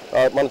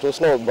మనం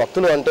చూసిన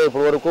భక్తులు అంటే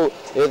ఇప్పటి వరకు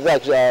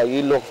ఏదైతే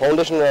వీళ్ళు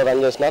ఫౌండేషన్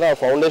రన్ చేస్తున్నారో ఆ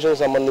ఫౌండేషన్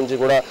సంబంధించి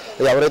కూడా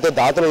ఎవరైతే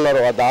దాతలు ఉన్నారో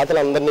ఆ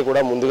దాతలందరినీ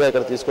కూడా ముందుగా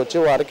ఇక్కడ తీసుకొచ్చి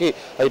వారికి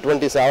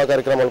ఇటువంటి సేవా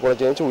కార్యక్రమాలు కూడా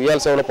చేయించి ఉయ్యాల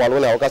సేవలో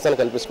పాల్గొనే అవకాశాన్ని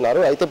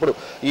కల్పిస్తున్నారు. అయితే ఇప్పుడు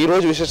ఈ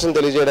రోజు విశేషం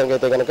తెలియజేయడానికి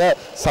అయితే కనుక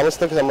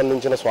సంస్థకి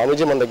సంబంధించిన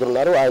స్వామీజీ మన దగ్గర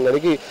ఉన్నారు. ఆయన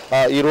అడిగి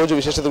ఈ రోజు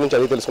విశేషత గురించి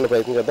అడిగి తెలుసుకునే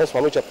ప్రయత్నం చేద్దాం.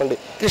 స్వామి చెప్పండి.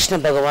 కృష్ణ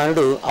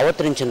భగవానుడు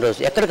అవతరించిన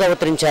రోజు ఎక్కడికి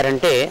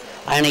అవతరించారంటే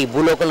ఆయన ఈ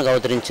భూలోకంలో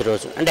అవతరించిన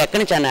రోజు. అంటే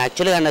ఎక్కడి నుంచి ఆయన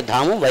యాక్చువల్గా ఆయన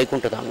ధామం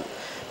వైకుంఠ ధామం.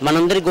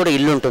 మనందరికి కూడా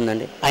ఇల్లు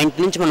ఉంటుందండి. ఆ ఇంటి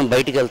నుంచి మనం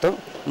బయటికి వెళ్తాం,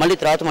 మళ్ళీ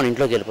తర్వాత మన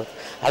ఇంట్లోకి వెళ్ళిపోతాం.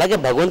 అలాగే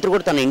భగవంతుడు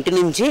కూడా తన ఇంటి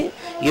నుంచి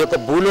ఈ యొక్క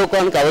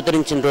భూలోకానికి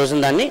అవతరించిన రోజున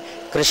దాన్ని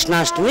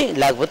కృష్ణాష్టమి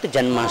లేకపోతే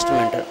జన్మాష్టమి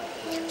అంటారు.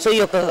 సో ఈ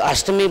యొక్క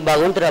అష్టమి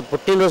భగవంతుడు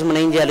పుట్టినరోజు మనం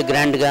ఏం చేయాలి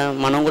గ్రాండ్గా,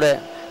 మనం కూడా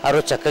ఆ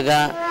రోజు చక్కగా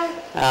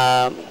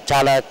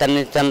చాలా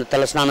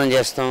తల స్నానం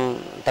చేస్తాం,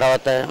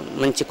 తర్వాత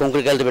మంచి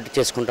కుంకుడికాయలతో పెట్టి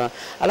చేసుకుంటాం.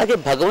 అలాగే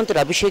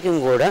భగవంతుడి అభిషేకం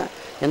కూడా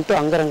ఎంతో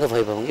అంగరంగ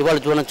వైభవం. ఇవాళ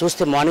మనం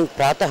చూస్తే మార్నింగ్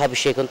ప్రాతः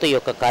అభిషేకంతో ఈ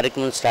యొక్క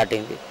కార్యక్రమం స్టార్ట్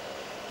అయింది.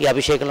 ఈ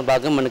అభిషేకంలో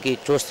భాగం మనకి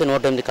చూస్తే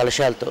 108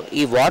 కలశాలతో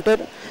ఈ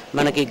వాటర్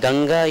మనకి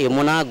గంగా,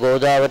 యమున,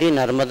 గోదావరి,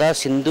 నర్మదా,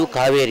 సింధు,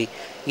 కావేరి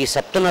ఈ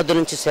సప్తనదుల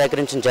నుంచి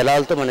సేకరించిన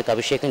జలాలతో మనకి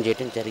అభిషేకం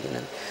చేయడం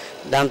జరిగిందండి.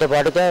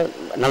 దాంతోపాటుగా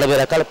 40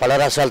 రకాల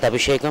పలరసాలతో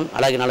అభిషేకం,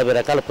 అలాగే 40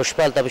 రకాల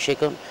పుష్పాలతో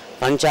అభిషేకం,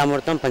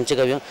 పంచామృతం,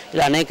 పంచగవ్యం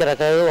ఇలా అనేక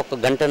రకాలుగా 1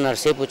 గంటన్నర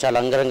సేపు చాలా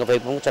అంగరంగ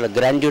వైభవంగా చాలా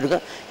గ్రాండ్యూడ్గా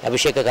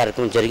అభిషేక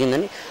కార్యక్రమం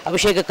జరిగిందని.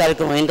 అభిషేక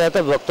కార్యక్రమం అయిన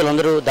తర్వాత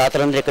భక్తులందరూ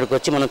దాతలందరూ ఇక్కడికి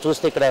వచ్చి మనం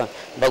చూస్తే ఇక్కడ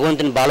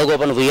భగవంతుని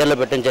బాలగోపాలను ఉయ్యాల్లో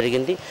పెట్టడం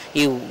జరిగింది.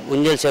 ఈ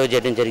ఉంజల్ సేవ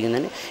చేయడం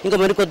జరిగిందని. ఇంకా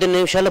మరికొద్ది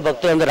నిమిషాల్లో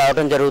భక్తులందరూ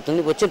రావడం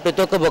జరుగుతుంది. వచ్చిన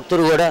ప్రతి ఒక్క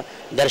భక్తుడు కూడా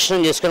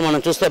దర్శనం చేసుకొని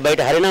మనం చూస్తే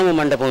బయట హరినామ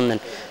మండపం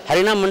ఉందండి.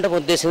 హరినామ మండపం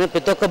ఉద్దేశంగా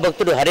ప్రతి ఒక్క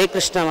భక్తుడు హరే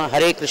కృష్ణ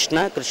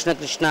కృష్ణ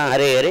కృష్ణ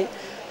హరే హరే,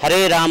 హరే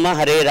రామ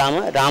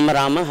రామ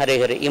రామ హరే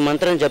హరే ఈ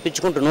మంత్రం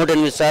జపించుకుంటూ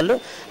 108 సార్లు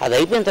అది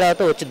అయిపోయిన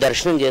తర్వాత వచ్చి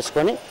దర్శనం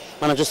చేసుకొని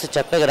మనం చూస్తే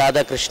చక్కగా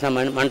రాధాకృష్ణ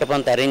మంటపం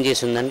అంతా అరేంజ్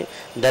చేసి ఉందండి.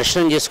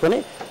 దర్శనం చేసుకొని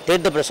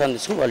తీర్థప్రసాదం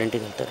తీసుకుని వాళ్ళ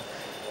ఇంటికి వెళ్తారు.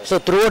 సో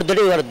త్రూఅవుట్ ద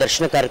డే వాళ్ళ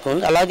దర్శన కార్యక్రమం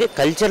ఉంది. అలాగే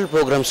కల్చరల్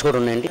ప్రోగ్రామ్స్ కూడా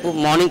ఉన్నాయండి.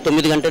 మార్నింగ్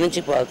 9 గంటల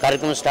నుంచి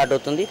కార్యక్రమం స్టార్ట్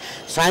అవుతుంది.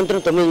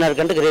 సాయంత్రం 9:30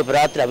 గంటలకు రేపు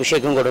రాత్రి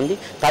అభిషేకం కూడా ఉంది.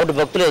 కాబట్టి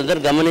భక్తులు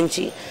అందరూ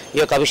గమనించి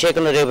ఈ యొక్క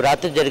అభిషేకంలో రేపు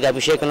రాత్రి జరిగే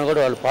అభిషేకంలో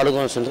కూడా వాళ్ళు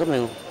పాల్గొనాల్సిందిగా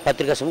మేము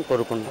పత్రికా సమయం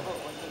కోరుకుంటున్నాం.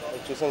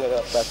 చూసాం కదా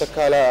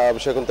ప్రాతకాల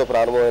అభిషేకంతో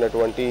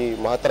ప్రారంభమైనటువంటి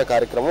మహత్తర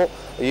కార్యక్రమం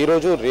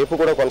ఈరోజు రేపు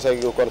కూడా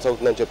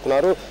కొనసాగుతుందని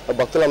చెప్తున్నారు.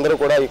 భక్తులందరూ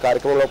కూడా ఈ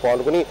కార్యక్రమంలో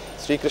పాల్గొని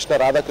శ్రీకృష్ణ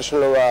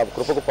రాధాకృష్ణుల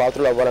కృపకు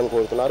పాత్రలు అవ్వాలని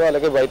కోరుతున్నారు.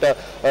 అలాగే బయట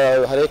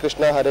హరే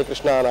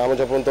కృష్ణ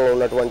నామజపంతో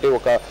ఉన్నటువంటి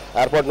ఒక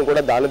ఏర్పాటును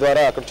కూడా దాని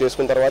ద్వారా అక్కడ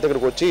చేసుకున్న తర్వాత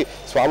ఇక్కడికి వచ్చి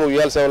స్వామి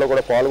ఉయ్యాల సేవలో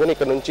కూడా పాల్గొని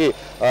ఇక్కడ నుంచి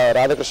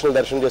రాధాకృష్ణులు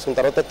దర్శనం చేసుకున్న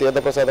తర్వాత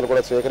తీర్థప్రసాదాలు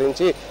కూడా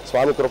స్వీకరించి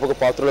స్వామి కృపకు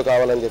పాత్రలు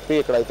కావాలని చెప్పి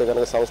ఇక్కడ అయితే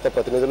కనుక సంస్థ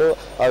ప్రతినిధులు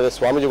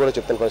స్వామీజీ కూడా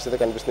చెప్తున్న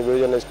పరిస్థితి కనిపిస్తుంది.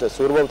 Video journalist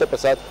సూర్యబాబుతో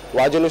Prasad,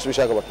 వాజీ news,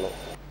 Visakhapatnam.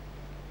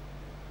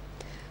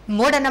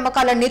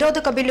 మూఢనమ్మకాల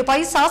నిరోధక బిల్లుపై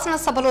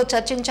శాసనసభలో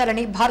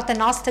చర్చించాలని భారత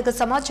నాస్తిక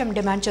సమాజం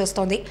డిమాండ్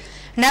చేస్తోంది.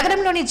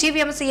 నగరంలోని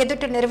జీవీఎంసీ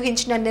ఎదుట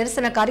నిర్వహించిన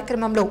నిరసన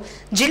కార్యక్రమంలో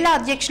జిల్లా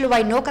అధ్యక్షులు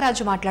వై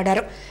నోకరాజు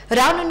మాట్లాడారు.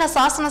 రానున్న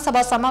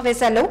శాసనసభ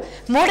సమావేశాల్లో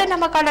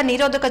మూఢనమ్మకాల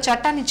నిరోధక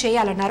చట్టాన్ని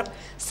చేయాలన్నారు.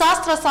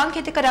 శాస్త్ర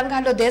సాంకేతిక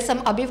రంగాల్లో దేశం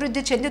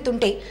అభివృద్ధి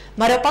చెందుతుంటే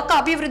మరోపక్క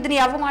అభివృద్ధిని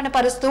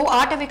అవమానపరుస్తూ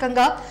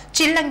ఆటవికంగా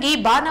చిల్లంగి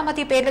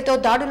బాణామతి పేర్లతో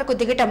దాడులకు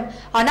దిగటం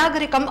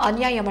అనాగరికం,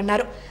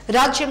 అన్యాయమన్నారు.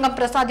 రాజ్యాంగం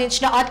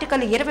ప్రసాదించిన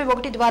ఆర్టికల్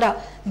 21 ద్వారా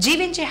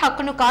జీవించే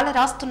హక్కును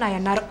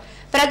కాలరాస్తున్నాయన్నారు.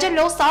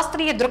 ప్రజల్లో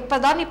శాస్త్రీయ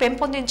దృక్పథాన్ని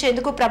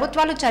పెంపొందించేందుకు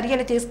ప్రభుత్వాలు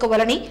చర్యలు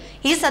తీసుకోవాలని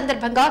ఈ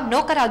సందర్భంగా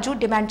నోకరాజు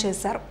డిమాండ్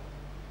చేశారు.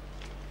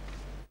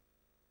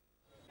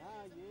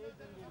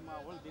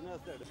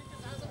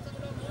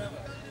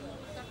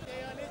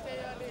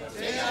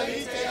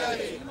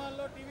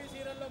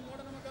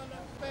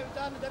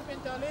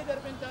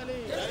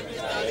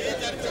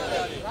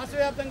 రాష్ట్ర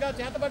వ్యాప్తంగా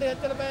చేతబడి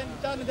హత్యలపై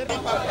విచారణ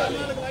జరిపించాలి.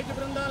 వైద్య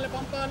బృందాలను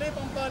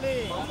పంపాలి.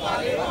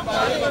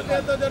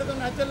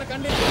 జరుగుతున్న హత్యలను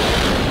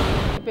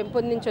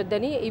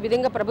పెంపొందించొద్దని ఈ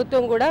విధంగా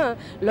ప్రభుత్వం కూడా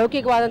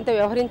లౌకికవాదంతో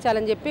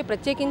వ్యవహరించాలని చెప్పి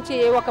ప్రత్యేకించి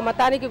ఏ ఒక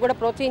మతానికి కూడా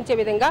ప్రోత్సహించే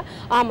విధంగా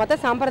ఆ మత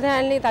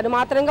సాంప్రదాయాల్ని తను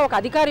మాత్రంగా ఒక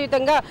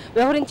అధికారయుతంగా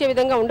వ్యవహరించే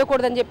విధంగా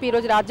ఉండకూడదని చెప్పి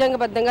ఈరోజు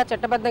రాజ్యాంగబద్ధంగా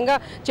చట్టబద్ధంగా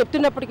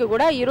చెప్తున్నప్పటికీ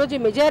కూడా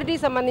ఈరోజు మెజారిటీ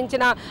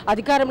సంబంధించిన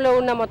అధికారంలో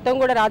ఉన్న మొత్తం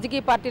కూడా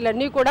రాజకీయ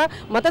పార్టీలన్నీ కూడా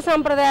మత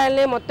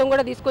సాంప్రదాయాలనే మొత్తం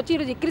కూడా తీసుకొచ్చి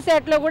ఈరోజు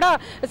ఇక్రిసాట్లో కూడా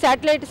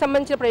శాటిలైట్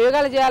సంబంధించిన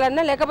ప్రయోగాలు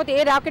చేయాలన్నా లేకపోతే ఏ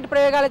రాకెట్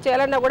ప్రయోగాలు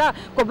చేయాలన్నా కూడా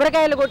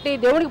కొబ్బరికాయలు కొట్టి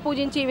దేవుడికి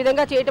పూజించి ఈ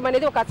విధంగా చేయడం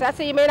అనేది ఒక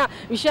అశాస్త్రీయమైన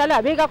విషయాలు.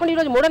 అవే కాకుండా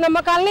ఈరోజు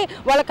మూఢనమ్మకాలని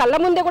వాళ్ళ కళ్ళ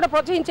ముందే కూడా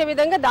ప్రోత్సహించే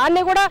విధంగా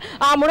దాన్ని కూడా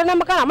ఆ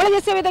మూఢనమ్మకాలు అమలు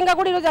చేసే విధంగా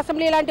కూడా ఈరోజు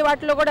అసెంబ్లీ లాంటి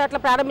వాటిలో కూడా అట్లా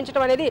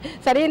ప్రారంభించడం అనేది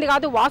సరైనది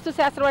కాదు. వాస్తు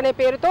శాస్త్రం అనే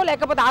పేరుతో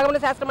లేకపోతే ఆగమన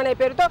శాస్త్రం అనే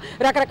పేరుతో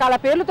రకరకాల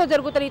పేర్లతో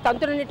జరుగుతున్న ఈ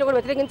తంతులన్నింటినీ కూడా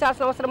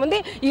వ్యతిరేకించాల్సిన అవసరం ఉంది.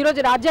 ఈ రోజు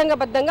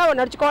రాజ్యాంగబద్ధంగా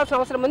నడుచుకోవాల్సిన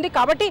అవసరం ఉంది.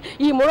 కాబట్టి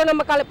ఈ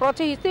మూఢనమ్మకాలను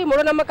ప్రోత్సహిస్తూ ఈ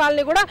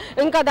మూఢనమ్మకాలని కూడా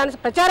ఇంకా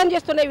దాని ప్రచారం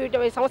చేస్తున్న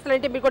వీటి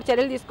సంస్థలంటే మీరు కూడా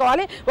చర్యలు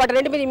తీసుకోవాలి. వాటి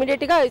రెండు మీద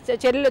ఇమీడియట్గా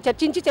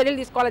చర్చించి చర్యలు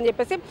తీసుకోవాలని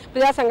చెప్పేసి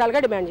ప్రజా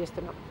సంఘాలుగా డిమాండ్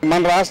చేస్తున్నాం.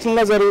 మన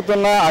రాష్ట్రంలో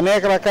జరుగుతున్న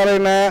అనేక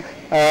రకాలైన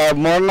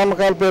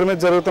మూఢనమ్మకాల పేరు మీద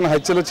జరుగుతున్న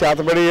హత్యలు,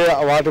 చేతబడి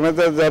వాటి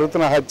మీద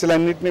జరుగుతున్న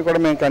హత్యలన్నింటినీ కూడా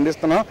మేము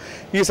ఖండిస్తున్నాం.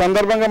 ఈ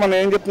సందర్భంగా మనం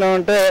ఏం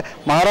చెప్తున్నామంటే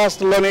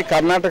మహారాష్ట్రలోని,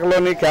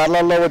 కర్ణాటకలోని,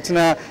 కేరళలో వచ్చిన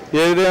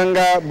ఏ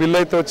విధంగా బిల్లు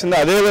అయితే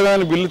వచ్చిందో అదే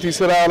విధమైన బిల్లు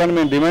తీసుకురావాలని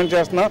మేము డిమాండ్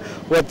చేస్తున్నాం.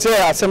 వచ్చే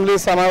అసెంబ్లీ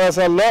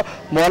సమావేశాల్లో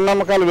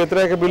మూఢనమ్మకాల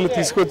వ్యతిరేక బిల్లు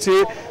తీసుకొచ్చి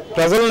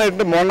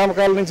ప్రజలను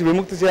మూఢనమ్మకాల నుంచి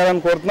విముక్తి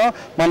చేయాలని కోరుతున్నాం.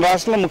 మన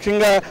రాష్ట్రంలో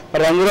ముఖ్యంగా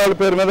రంగురాల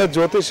పేరు మీద,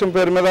 జ్యోతిష్యం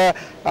పేరు మీద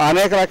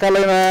అనేక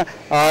రకాలైన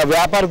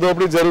వ్యాపార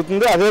దోపిడీ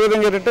జరుగుతుంది.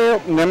 అదేవిధంగా ఏంటంటే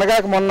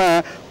నిన్నగాక మొన్న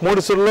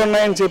 3 సుళ్ళు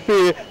ఉన్నాయని చెప్పి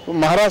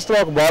మహారాష్ట్రలో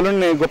ఒక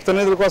బాలుడిని గుప్త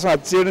నిధుల కోసం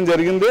హత్య చేయడం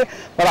జరిగింది.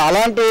 మరి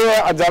అలాంటివి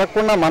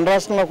జరగకుండా మన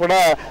రాష్ట్రంలో కూడా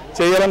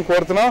చేయాలని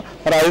కోరుతున్నాం.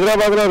 మరి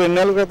హైదరాబాద్లో 2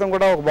 నెలల క్రితం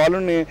కూడా ఒక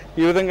బాలుడిని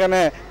ఈ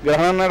విధంగానే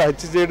గ్రహణం నాడు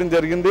హత్య చేయడం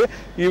జరిగింది.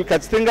 ఇవి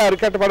ఖచ్చితంగా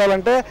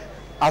అరికట్టబడాలంటే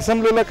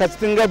అసెంబ్లీలో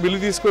ఖచ్చితంగా బిల్లు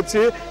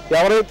తీసుకొచ్చి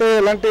ఎవరైతే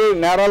ఇలాంటి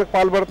నేరాలకు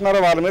పాల్పడుతున్నారో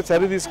వాళ్ళ మీద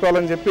చర్య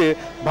తీసుకోవాలని చెప్పి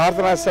భారత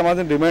రాష్ట్ర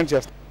సమాజం డిమాండ్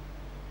చేస్తుంది.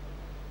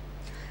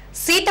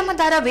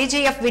 సీతమ్మధార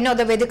విజేఎఫ్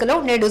వినోద వేదికలో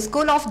నేడు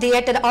స్కూల్ ఆఫ్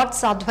థియేటర్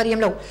ఆర్ట్స్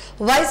ఆధ్వర్యంలో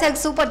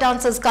వైజాగ్ సూపర్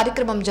డాన్సర్స్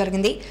కార్యక్రమం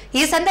జరిగింది.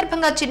 ఈ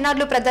సందర్భంగా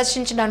చిన్నారులు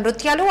ప్రదర్శించిన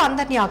నృత్యాలు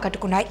అందరినీ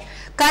ఆకట్టుకున్నాయి.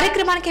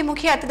 కార్యక్రమానికి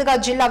ముఖ్య అతిథిగా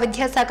జిల్లా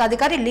విద్యాశాఖ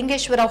అధికారి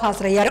లింగేశ్వరరావు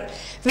హాజరయ్యారు.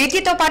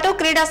 విద్యతో పాటు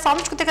క్రీడా,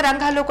 సాంస్కృతిక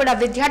రంగాల్లో కూడా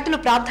విద్యార్థులు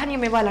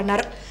ప్రాధాన్యం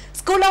ఇవ్వాలన్నారు.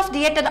 స్కూల్ ఆఫ్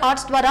థియేటర్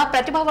ఆర్ట్స్ ద్వారా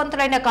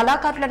ప్రతిభావంతులైన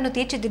కళాకారులను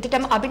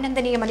తీర్చిదిద్దడం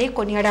అభినందనీయమని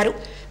కొనియాడారు.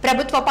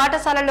 ప్రభుత్వ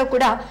పాఠశాలల్లో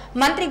కూడా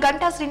మంత్రి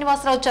గంటా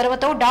శ్రీనివాసరావు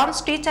చొరవతో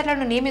డాన్స్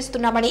టీచర్లను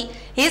నియమిస్తున్నామని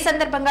ఈ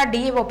సందర్భంగా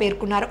డీఈఓ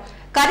పేర్కొన్నారు.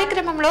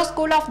 కార్యక్రమంలో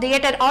స్కూల్ ఆఫ్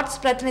థియేటర్ ఆర్ట్స్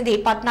ప్రతినిధి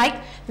పట్నాయక్,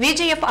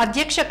 విజేఎఫ్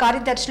అధ్యక్ష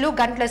కార్యదర్శులు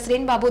గంట్ల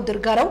శ్రీనిబాబు,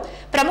 దుర్గారావు,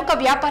 ప్రముఖ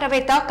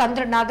వ్యాపారవేత్త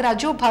కంద్ర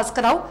నాగరాజు,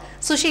 భాస్కరరావు,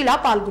 సుశీల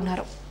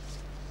పాల్గొన్నారు.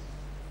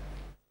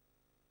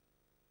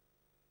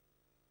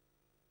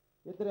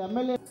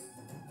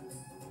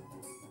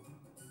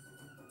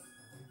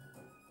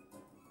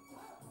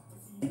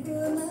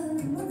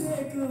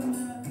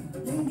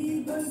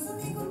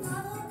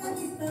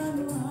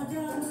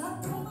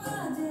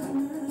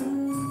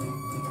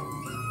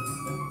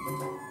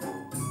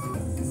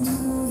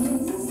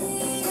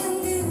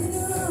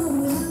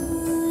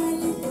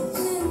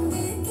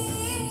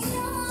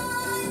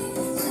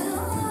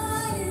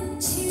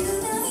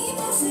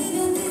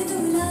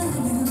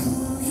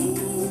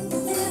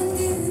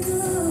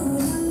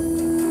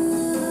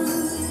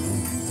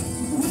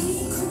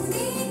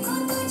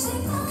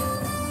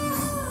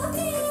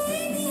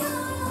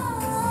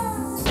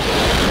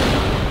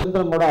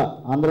 కూడా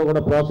అందరూ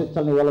కూడా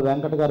ప్రోత్సహించాలని ఇవాళ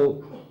వెంకట గారు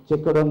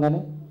చెక్కడం కానీ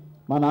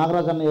మా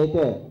నాగరాజు అన్నయ్య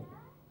అయితే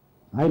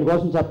ఆయన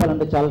కోసం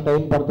చెప్పాలంటే చాలా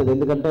టైం పడుతుంది.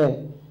 ఎందుకంటే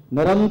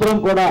నిరంతరం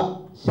కూడా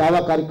సేవా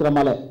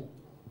కార్యక్రమాలే.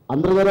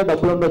 అందరి దగ్గర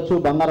డబ్బులు ఉండొచ్చు,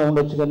 బంగారం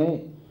ఉండొచ్చు, కానీ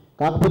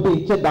కాకపోతే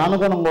ఇచ్చే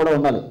దానగుణం కూడా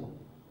ఉండాలి.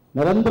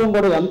 నిరంతరం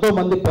కూడా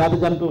ఎంతోమంది పేద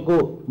జంటలకు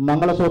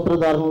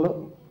మంగళసూత్రధారులు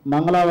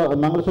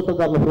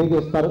ఫ్రీగా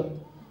ఇస్తారు,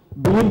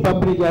 బియ్యం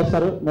పంపిణీ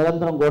చేస్తారు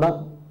నిరంతరం కూడా.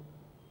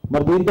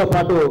 మరి దీంతో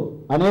పాటు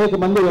అనేక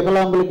మంది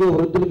వికలాంగులకి,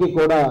 వృద్ధులకి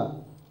కూడా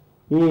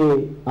ఈ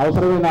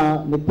అవసరమైన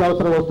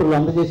నిత్యావసర వస్తువులు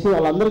అందజేసి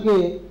వాళ్ళందరికీ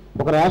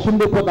ఒక రేషన్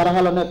డిపో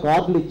తరహాలోనే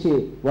కార్డులు ఇచ్చి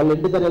వాళ్ళ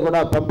ఇంటి దగ్గర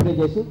కూడా పంపిణీ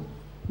చేసి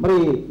మరి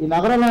ఈ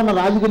నగరంలో ఉన్న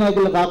రాజకీయ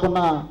నాయకులు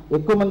కాకుండా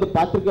ఎక్కువ మంది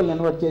పాత్రికేయులను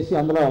ఇన్వైట్ చేసి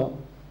అందులో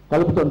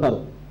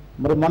కలుపుతుంటారు.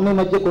 మరి మొన్న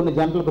మధ్య కొన్ని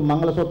జంటలకు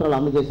మంగళసూత్రాలు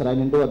అందజేశారు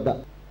ఆయన ఇంటి వద్ద.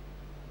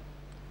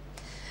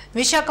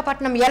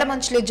 విశాఖపట్నం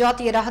యలమంచిలి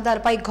జాతీయ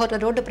రహదారిపై ఘోర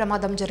రోడ్డు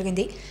ప్రమాదం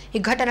జరిగింది. ఈ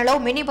ఘటనలో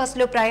మినీ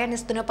బస్సులో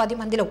ప్రయాణిస్తున్న 10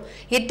 మందిలో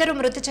 2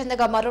 మృతి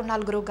చెందగా మరో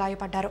 4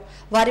 గాయపడ్డారు.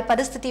 వారి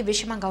పరిస్థితి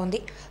విషమంగా ఉంది.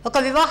 ఒక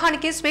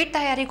వివాహానికి స్వీట్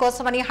తయారీ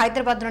కోసమని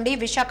హైదరాబాద్ నుండి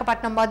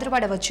విశాఖపట్నం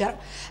మధురవాడ వచ్చారు.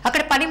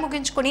 అక్కడ పని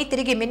ముగించుకుని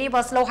తిరిగి మినీ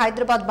బస్సులో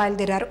హైదరాబాద్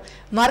బయలుదేరారు.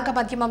 మార్గ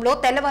మధ్యమంలో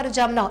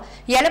తెల్లవారుజామున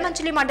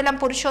యలమంచిలి మండలం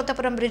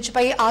పురుషోత్తపురం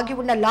బ్రిడ్జిపై ఆగి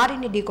ఉన్న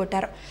లారీని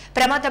ఢీకొట్టారు.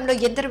 ప్రమాదంలో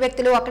 2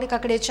 వ్యక్తులు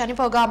అక్కడికక్కడే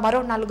చనిపోగా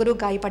మరో 4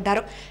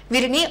 గాయపడ్డారు.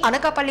 వీరిని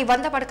అనకాపల్లి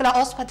 100 పడకల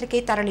ఆసుపత్రికి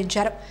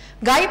తరలించారు.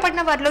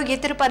 గాయపడిన వారిలో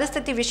 2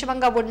 పరిస్థితి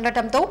విషమంగా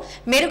ఉండటంతో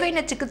మెరుగైన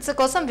చికిత్స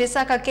కోసం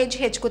విశాఖ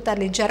KGH కు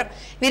తరలించారు.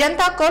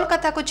 వీరంతా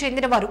కోల్కతాకు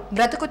చెందినవారు.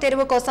 బ్రతుకు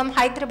తెరువు కోసం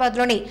హైదరాబాద్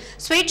లోని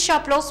స్వీట్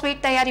షాప్ లో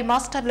స్వీట్ తయారీ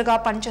మాస్టర్లుగా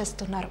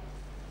పనిచేస్తున్నారు.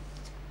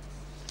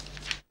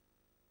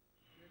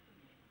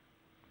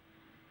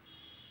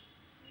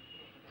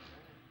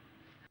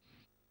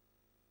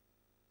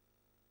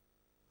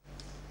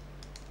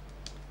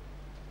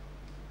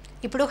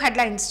 ఇప్పుడు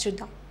హెడ్లైన్స్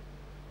చూద్దాం.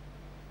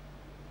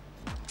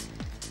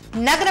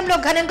 నగరంలో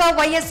ఘనంగా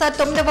వైఎస్ఆర్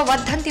 9వ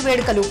వర్ధంతి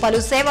వేడుకలు. పలు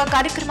సేవా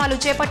కార్యక్రమాలు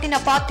చేపట్టిన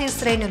పార్టీ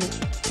శ్రేణులు.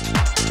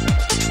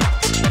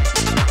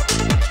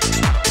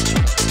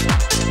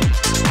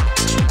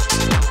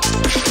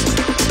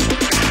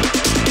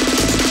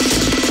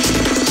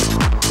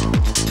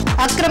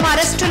 అక్రమ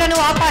అరెస్టులను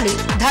ఆపాలి.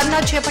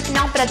 ధర్నా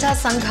చేపట్టిన ప్రజా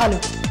సంఘాలు.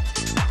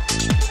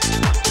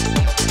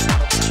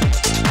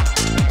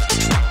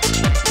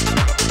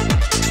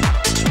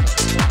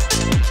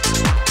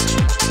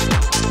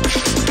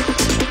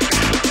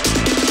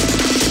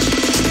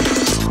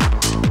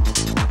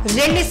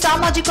 రెల్లి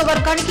సామాజిక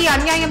వర్గానికి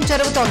అన్యాయం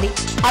జరుగుతోంది.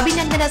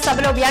 అభినందన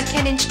సభలో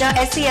వ్యాఖ్యానించిన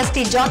SC/ST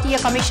జాతీయ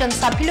కమిషన్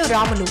సభ్యులు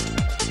రాములు.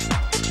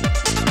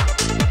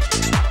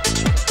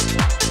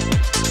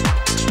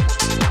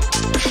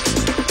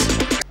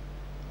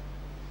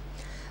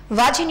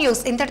 వాజీ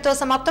న్యూస్ ఇంతటితో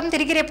సమాప్తం.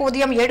 తిరిగి రేపు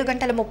ఉదయం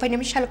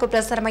 7:30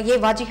 ప్రసారమయ్యే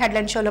వాజీ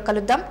హెడ్లైన్ షోలో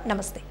కలుద్దాం.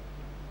 నమస్తే.